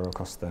glossy colour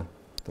across the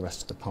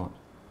rest of the pot.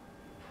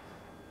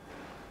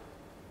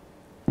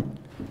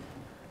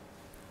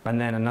 And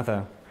then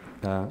another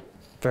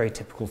very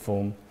typical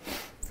form,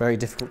 very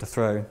difficult to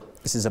throw.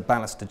 This is a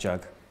baluster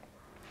jug.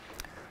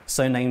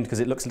 So named because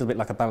it looks a little bit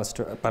like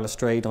a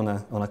balustrade on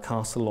a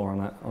castle or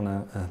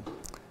on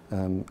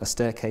a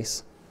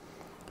staircase,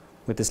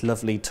 with this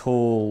lovely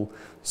tall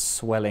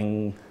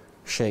swelling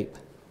shape.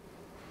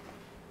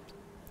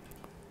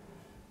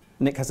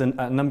 Nic has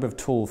a number of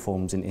tall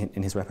forms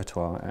in his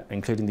repertoire,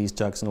 including these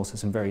jugs and also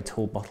some very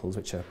tall bottles,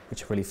 which are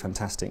really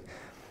fantastic.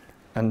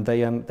 And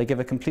they give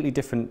a completely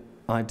different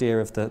idea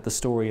of the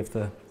story of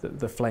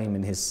the flame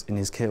in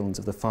his kilns,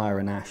 of the fire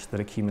and ash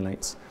that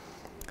accumulates.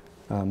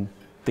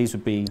 These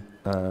would be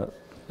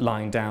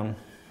lying down.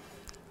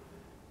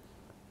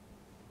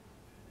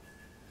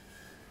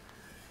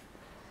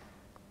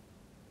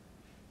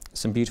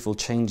 Some beautiful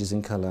changes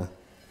in colour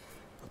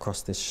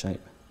across this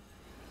shape.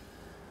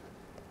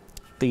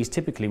 These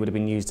typically would have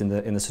been used in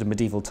the sort of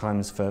medieval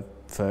times for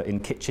in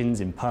kitchens,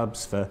 in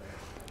pubs, for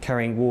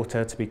carrying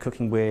water to be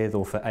cooking with,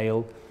 or for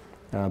ale.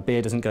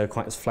 Beer doesn't go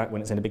quite as flat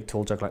when it's in a big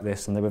tall jug like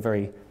this, and they were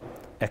very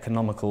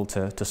economical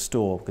to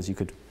store because you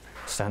could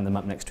stand them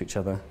up next to each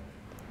other.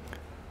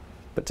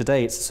 But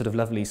today it's a sort of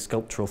lovely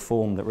sculptural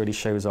form that really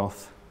shows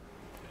off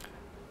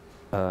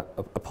a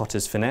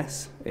potter's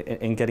finesse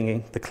in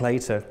getting the clay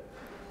to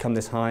come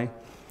this high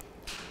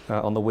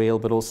on the wheel,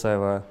 but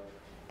also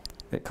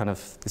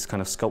this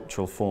kind of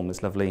sculptural form,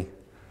 this lovely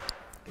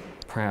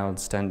proud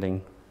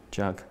standing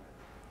jug.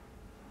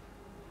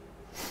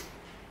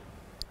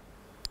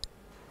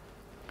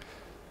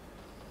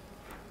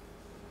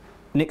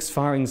 Nic's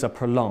firings are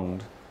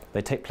prolonged.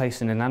 They take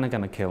place in an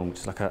anagama kiln,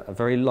 which is like a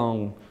very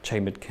long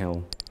chambered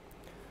kiln.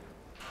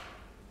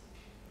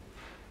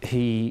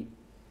 He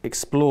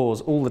explores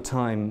all the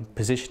time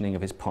positioning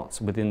of his pots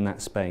within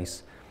that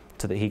space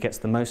so that he gets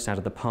the most out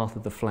of the path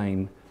of the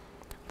flame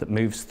that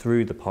moves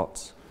through the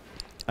pots,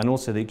 and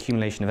also the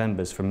accumulation of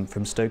embers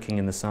from stoking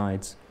in the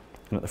sides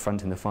and at the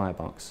front in the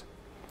firebox.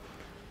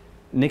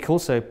 Nic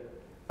also,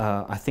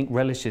 I think,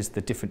 relishes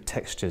the different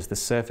textures, the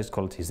surface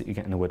qualities that you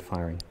get in a wood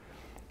firing.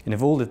 And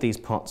if all of these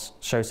pots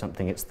show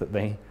something, it's that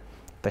they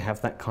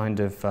have that kind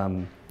of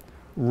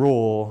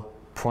raw,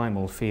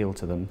 primal feel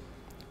to them.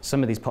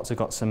 Some of these pots have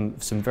got some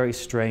very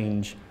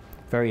strange,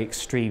 very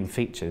extreme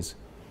features.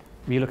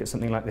 If you look at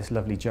something like this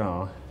lovely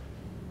jar,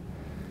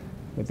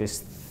 with this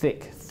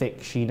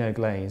thick Chino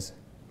glaze,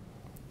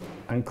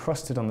 and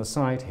crusted on the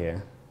side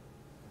here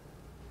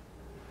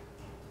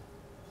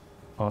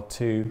are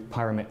two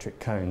pyrometric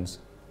cones.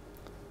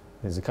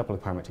 There's a couple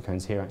of pyrometric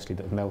cones here actually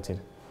that have melted.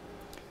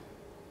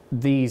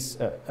 These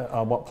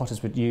are what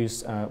potters would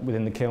use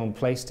within the kiln,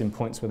 placed in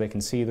points where they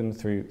can see them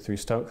through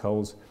stoke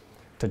holes,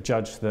 to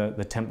judge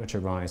the temperature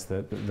rise,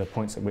 the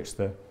points at which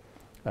the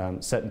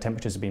certain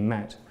temperatures have been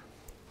met.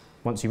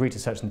 Once you reach a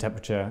certain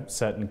temperature,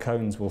 certain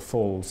cones will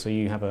fall, so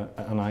you have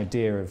an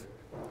idea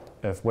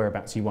of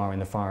whereabouts you are in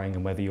the firing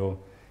and whether you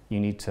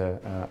need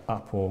to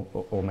up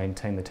or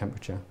maintain the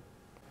temperature.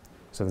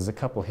 So there's a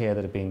couple here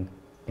that have been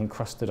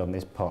encrusted on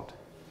this pot.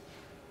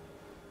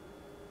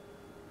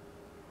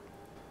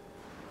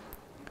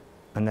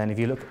 And then if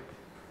you look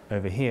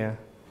over here,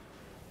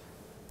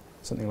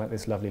 something like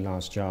this lovely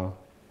large jar,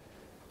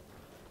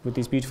 with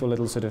these beautiful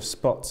little sort of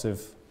spots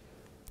of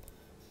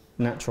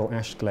natural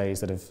ash glaze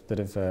that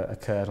have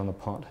occurred on the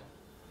pot.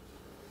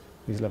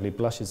 These lovely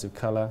blushes of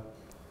colour,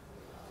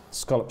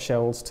 scallop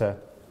shells to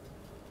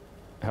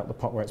help the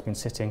pot where it's been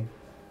sitting,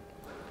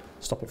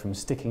 stop it from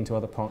sticking to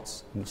other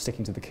pots and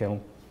sticking to the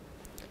kiln.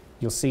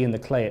 You'll see in the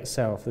clay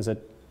itself there's a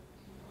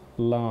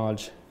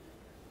large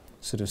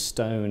sort of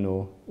stone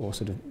or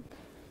sort of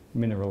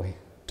mineral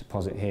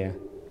deposit here.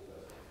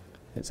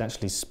 It's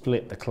actually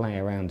split the clay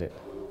around it.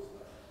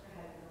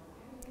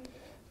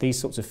 These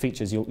sorts of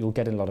features you'll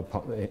get in a lot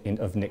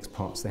of Nic's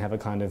pots. They have a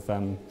kind of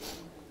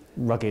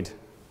rugged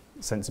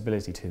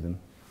sensibility to them.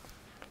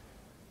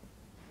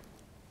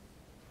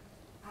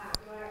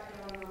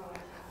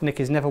 Nic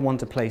is never one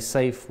to play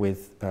safe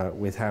with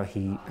how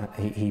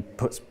he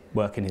puts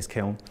work in his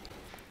kiln,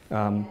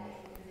 and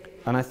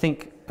I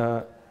think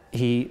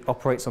he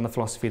operates on the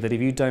philosophy that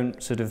if you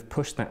don't sort of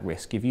push that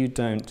risk, if you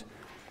don't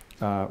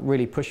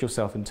really push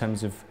yourself in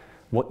terms of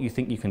what you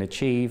think you can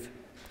achieve,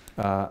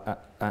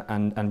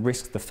 and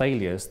risk the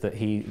failures that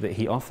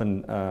he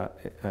often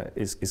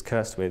is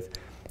cursed with,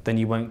 then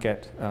you won't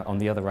get on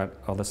the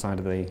other side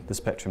of the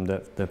spectrum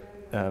the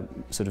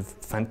sort of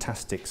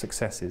fantastic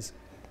successes.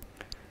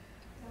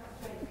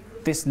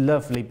 This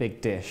lovely big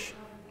dish,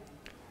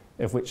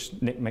 of which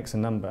Nic makes a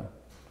number,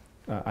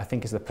 I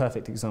think is the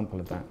perfect example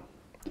of that.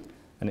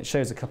 And it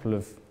shows a couple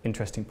of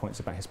interesting points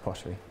about his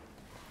pottery.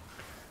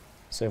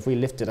 So if we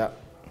lift it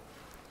up,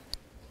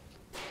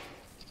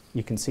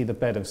 you can see the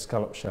bed of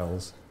scallop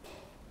shells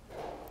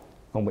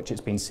on which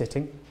it's been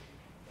sitting,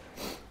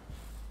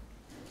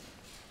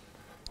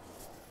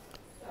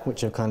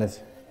 which are kind of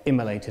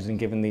immolated and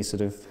given these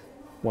sort of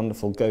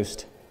wonderful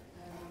ghost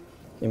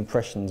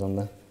impressions on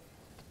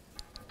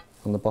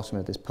the bottom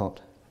of this pot.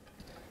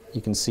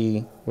 You can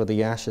see where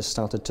the ash has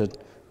started to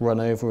run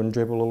over and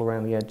dribble all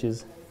around the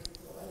edges.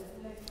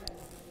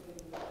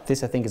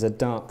 This, I think, is a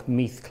dark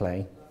Meath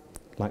clay,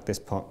 like this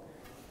pot,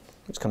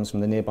 which comes from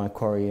the nearby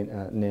quarry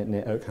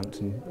near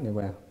Oakhampton,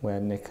 near where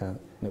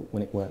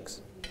Nic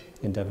works,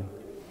 in Devon.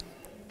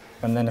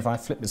 And then if I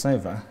flip this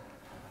over,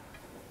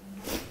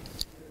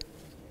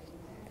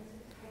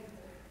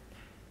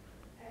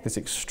 this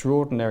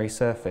extraordinary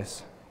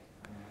surface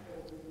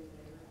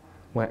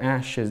where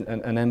ash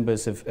and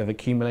embers have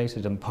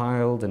accumulated and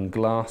piled and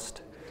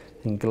glassed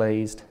and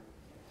glazed.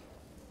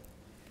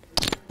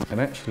 And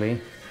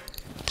actually,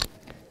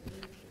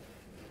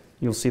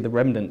 you'll see the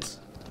remnants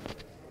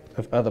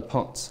of other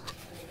pots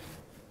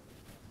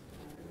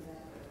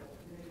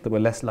that were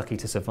less lucky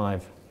to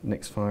survive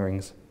Nic's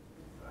firings.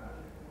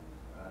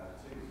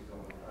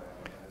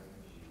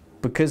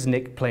 Because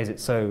Nic plays it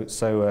so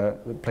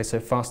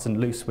fast and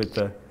loose with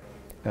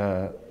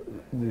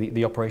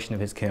the operation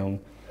of his kiln,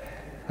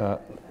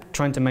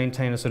 trying to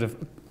maintain a sort of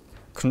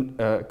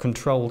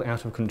controlled,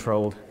 out of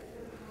controlled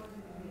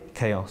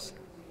chaos.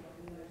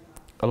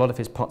 A lot of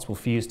his pots will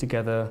fuse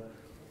together,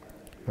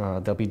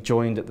 they'll be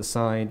joined at the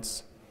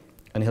sides,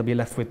 and he'll be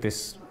left with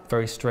this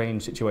very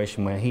strange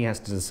situation where he has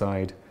to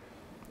decide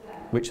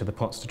which of the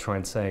pots to try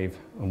and save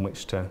and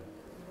which to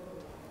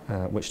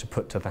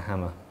put to the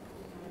hammer.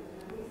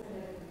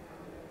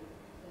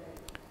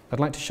 I'd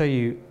like to show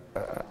you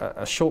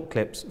a short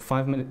clip,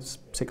 5 minutes,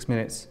 6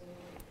 minutes,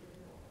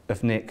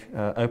 of Nic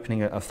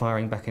opening a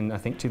firing back in, I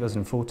think,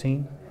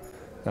 2014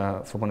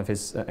 for one of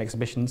his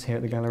exhibitions here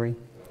at the gallery,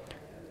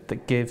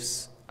 that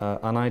gives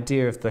an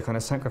idea of the kind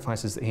of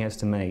sacrifices that he has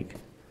to make,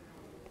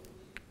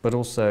 but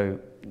also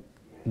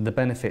the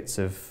benefits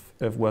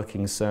of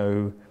working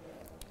so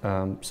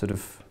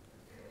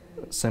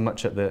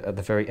much at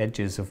the very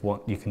edges of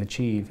what you can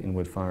achieve in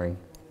wood firing,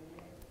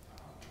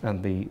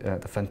 and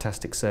the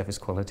fantastic surface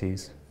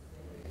qualities,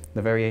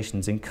 the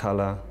variations in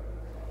colour,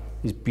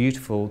 these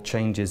beautiful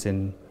changes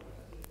in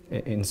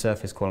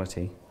surface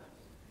quality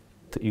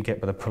that you get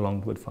with a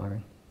prolonged wood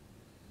firing.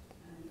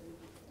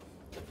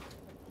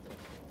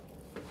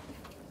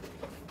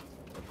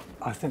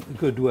 I think the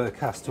good work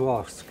has to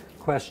ask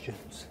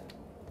questions.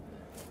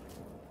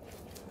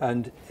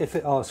 And if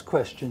it asks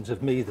questions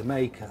of me, the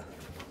maker,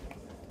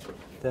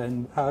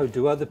 then how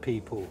do other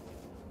people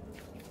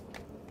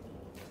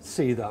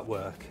see that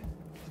work?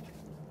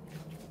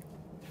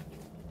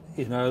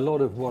 You know, a lot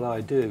of what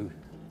I do,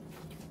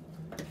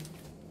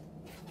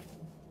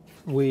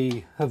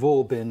 we have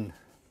all been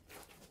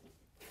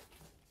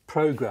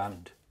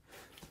programmed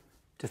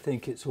to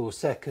think it's all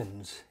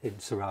seconds in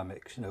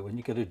ceramics. You know, when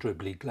you get a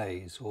dribbly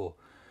glaze or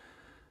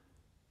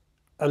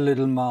a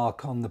little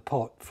mark on the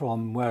pot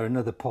from where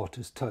another pot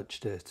has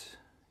touched it,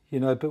 you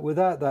know, but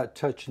without that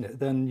touching it,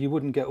 then you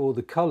wouldn't get all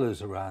the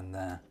colours around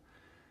there.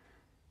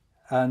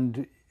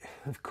 And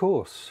of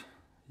course,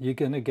 you're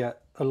going to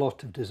get a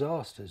lot of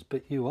disasters,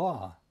 but you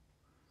are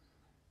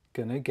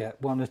going to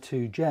get one or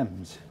two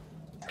gems.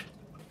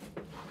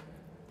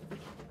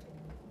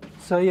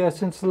 So yeah,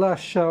 since the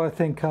last show, I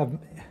think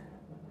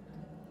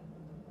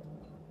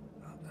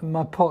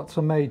my pots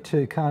are made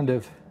to kind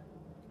of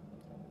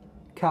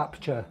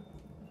capture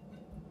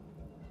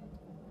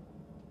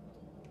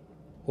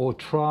or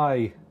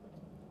try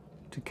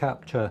to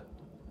capture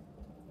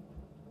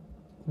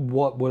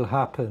what will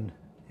happen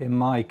in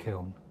my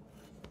kiln.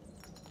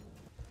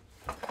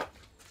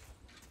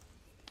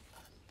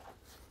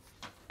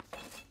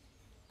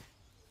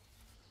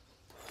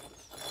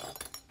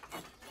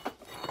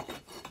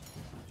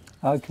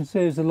 I can see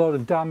there's a lot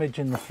of damage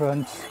in the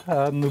front.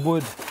 The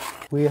wood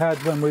we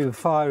had when we were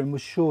firing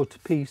was short to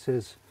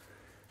pieces,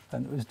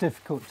 and it was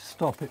difficult to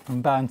stop it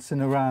from bouncing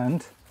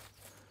around.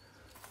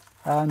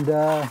 And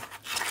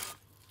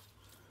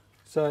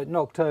so it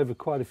knocked over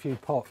quite a few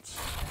pots.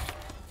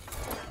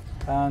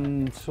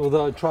 And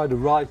although I tried to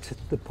right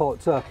the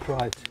pots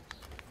upright,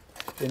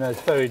 you know,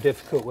 it's very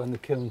difficult when the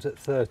kiln's at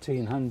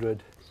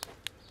 1300.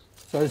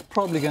 So there's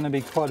probably going to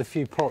be quite a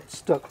few pots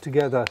stuck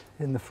together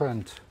in the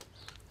front.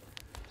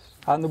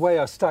 And the way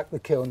I stacked the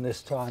kiln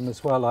this time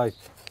as well, I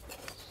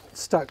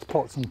stacked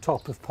pots on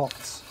top of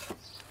pots,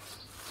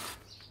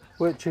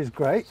 which is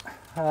great.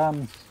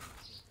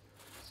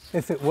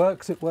 If it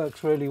works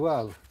really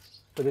well,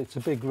 but it's a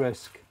big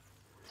risk.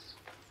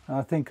 And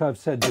I think I've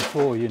said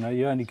before, you know,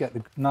 you only get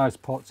the nice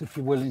pots if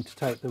you're willing to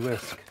take the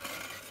risk.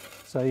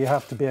 So you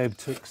have to be able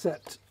to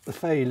accept the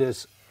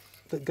failures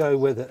that go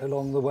with it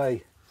along the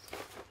way.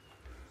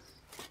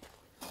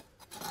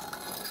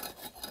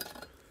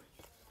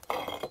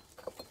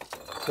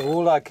 So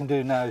all I can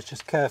do now is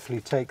just carefully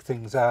take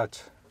things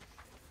out.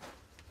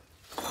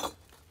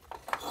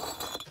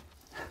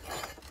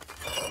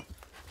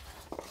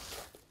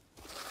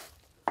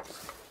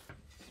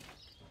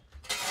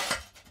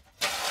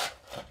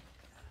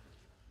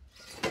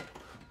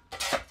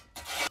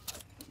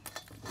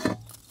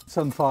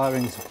 Some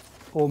firing's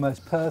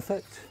almost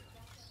perfect,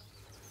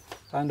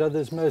 and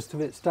others, most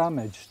of it's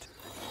damaged.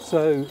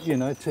 So, you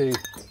know, to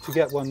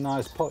get one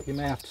nice pot, you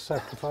may have to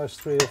sacrifice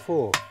 3 or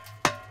 4.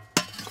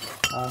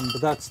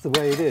 But that's the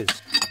way it is.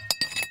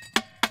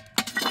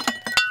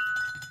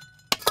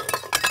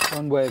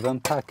 One way of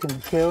unpacking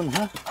the kiln,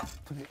 huh?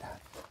 Put it down.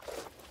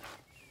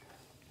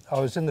 I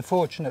was in the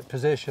fortunate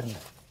position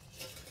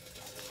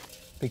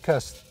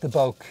because the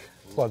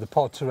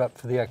pots are up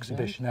for the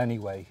exhibition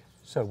anyway,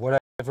 so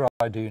whatever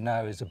I do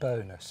now is a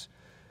bonus.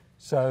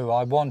 So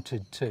I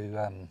wanted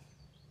to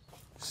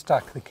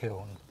stack the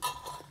kiln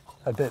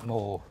a bit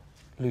more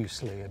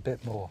loosely, a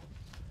bit more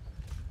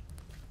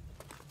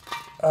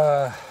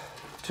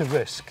to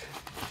risk,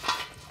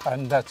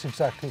 and that's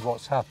exactly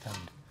what's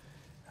happened.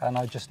 And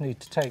I just need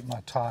to take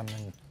my time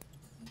and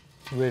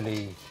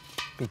really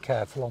be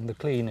careful on the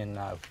cleaning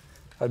now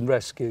and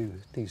rescue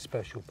these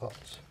special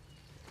pots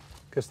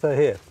because they're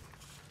here.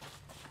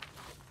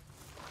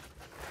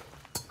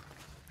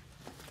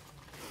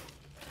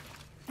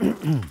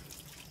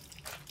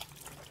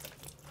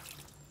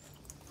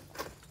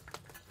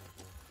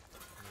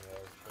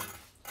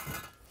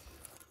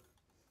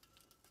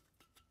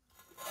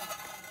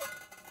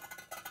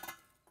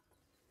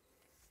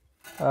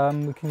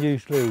 We can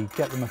usually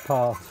get them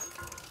apart,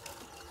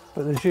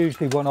 but there's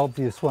usually one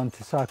obvious one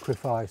to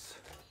sacrifice,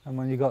 and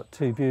when you've got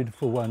two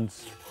beautiful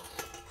ones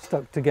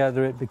stuck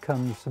together it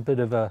becomes a bit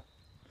of a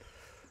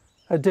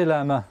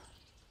dilemma.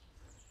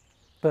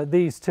 But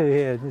these two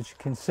here, as you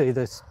can see,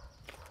 this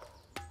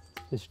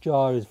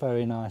jar is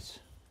very nice,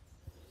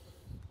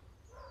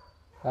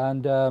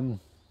 and I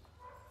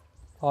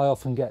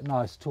often get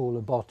nice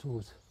taller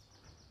bottles,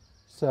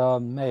 so I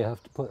may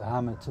have to put a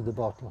hammer to the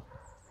bottle.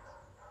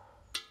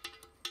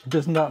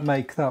 Doesn't that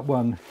make that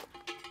one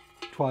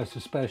twice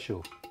as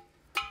special?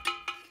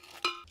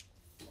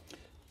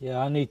 Yeah,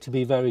 I need to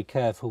be very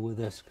careful with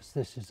this because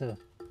this is a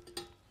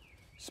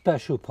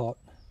special pot,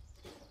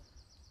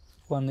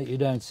 one that you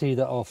don't see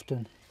that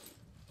often.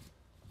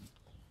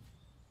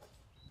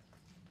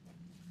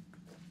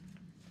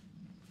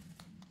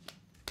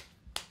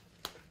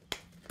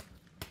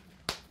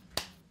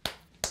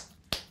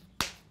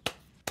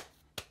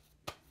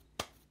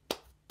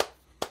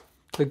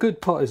 A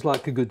good pot is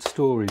like a good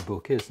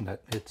storybook, isn't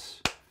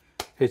it?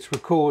 It's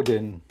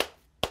recording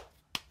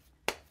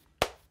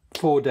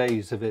 4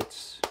 days of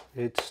its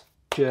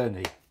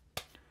journey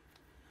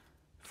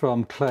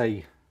from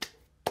clay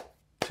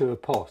to a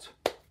pot.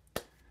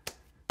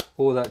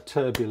 All that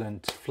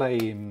turbulent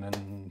flame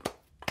and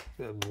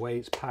the way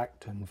it's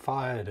packed and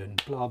fired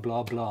and blah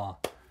blah blah.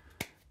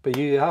 But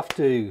you have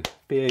to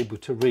be able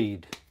to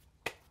read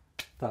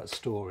that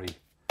story,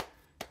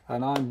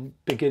 and I'm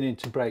beginning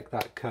to break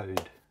that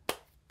code.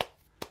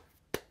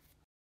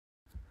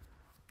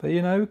 But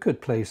you know, we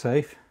could play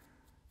safe,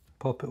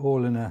 pop it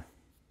all in a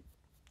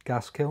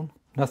gas kiln.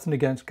 Nothing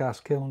against gas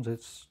kilns,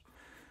 it's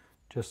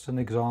just an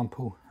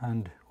example,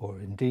 or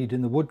indeed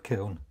in the wood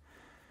kiln.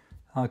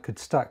 I could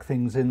stack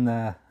things in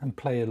there and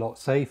play a lot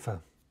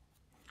safer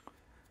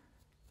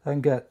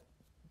and get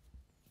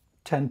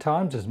 10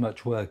 times as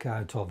much work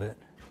out of it.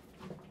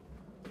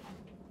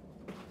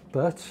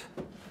 But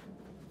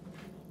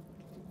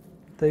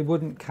they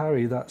wouldn't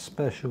carry that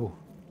special.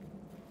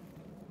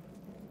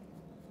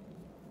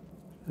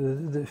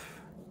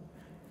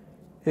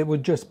 It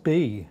would just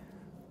be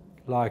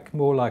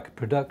more like a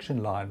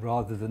production line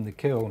rather than the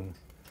kiln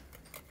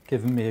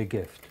giving me a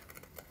gift.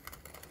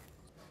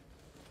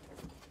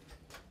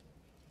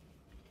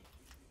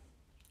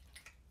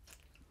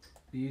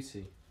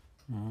 Beauty.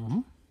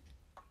 Mm-hmm.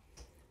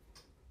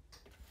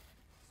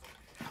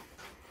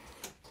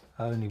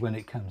 Only when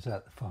it comes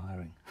out the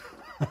firing.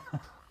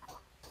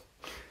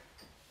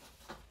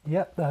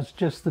 Yep, that's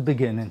just the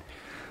beginning.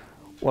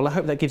 Well, I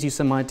hope that gives you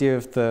some idea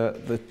of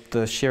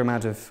the sheer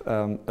amount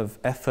of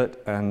effort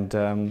and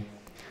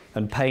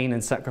pain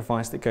and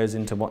sacrifice that goes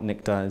into what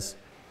Nic does.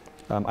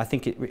 I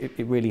think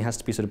it really has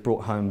to be sort of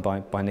brought home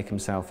by Nic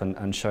himself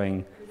and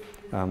showing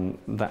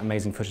that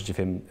amazing footage of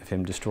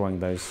him destroying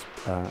those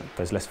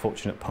less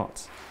fortunate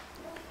pots.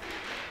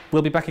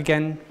 We'll be back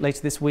again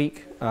later this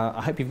week.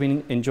 I hope you've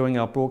been enjoying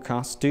our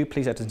broadcast. Do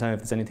please let us know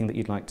if there's anything that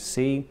you'd like to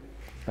see,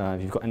 if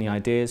you've got any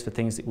ideas for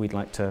things that we'd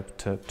like to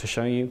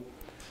show you.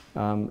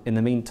 In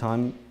the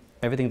meantime,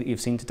 everything that you've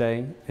seen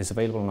today is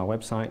available on our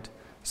website,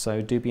 so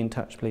do be in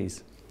touch,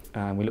 please.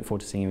 We look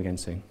forward to seeing you again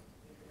soon.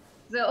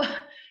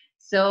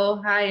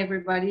 So hi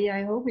everybody,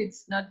 I hope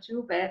it's not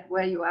too bad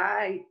where you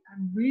are.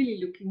 I'm really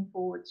looking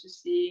forward to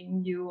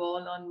seeing you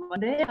all on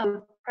Monday.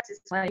 I'll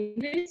practice my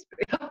English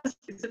because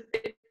it's a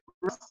bit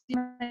rusty.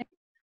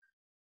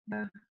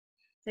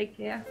 Take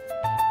care.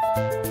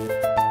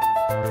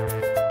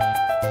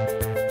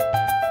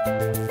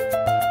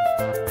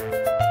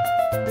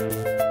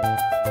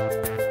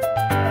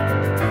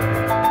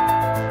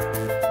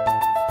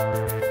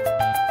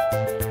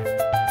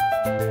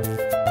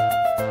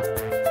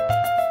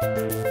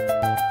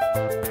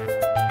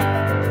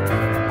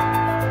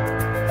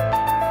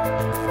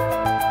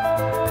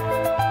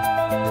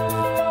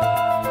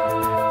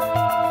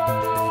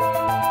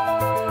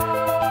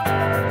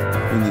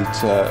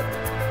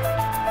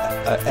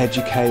 To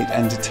educate,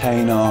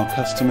 entertain our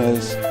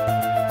customers.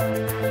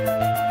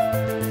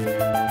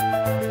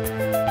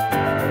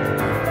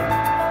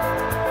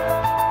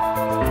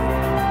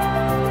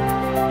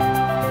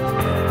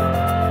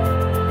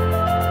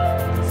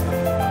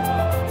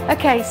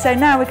 Okay, so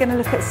now we're going to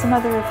look at some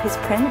other of his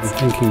prints.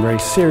 I'm thinking very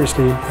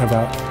seriously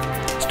about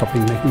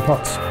stopping making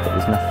pots.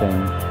 There's nothing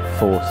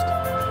forced,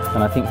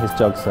 and I think his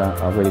jogs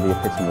are really the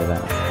epitome of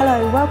that.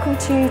 Hello, welcome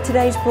to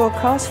today's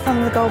broadcast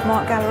from the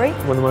Goldmark Gallery.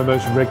 One of my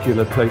most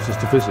regular places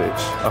to visit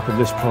up in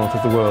this part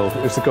of the world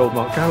is the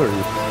Goldmark Gallery.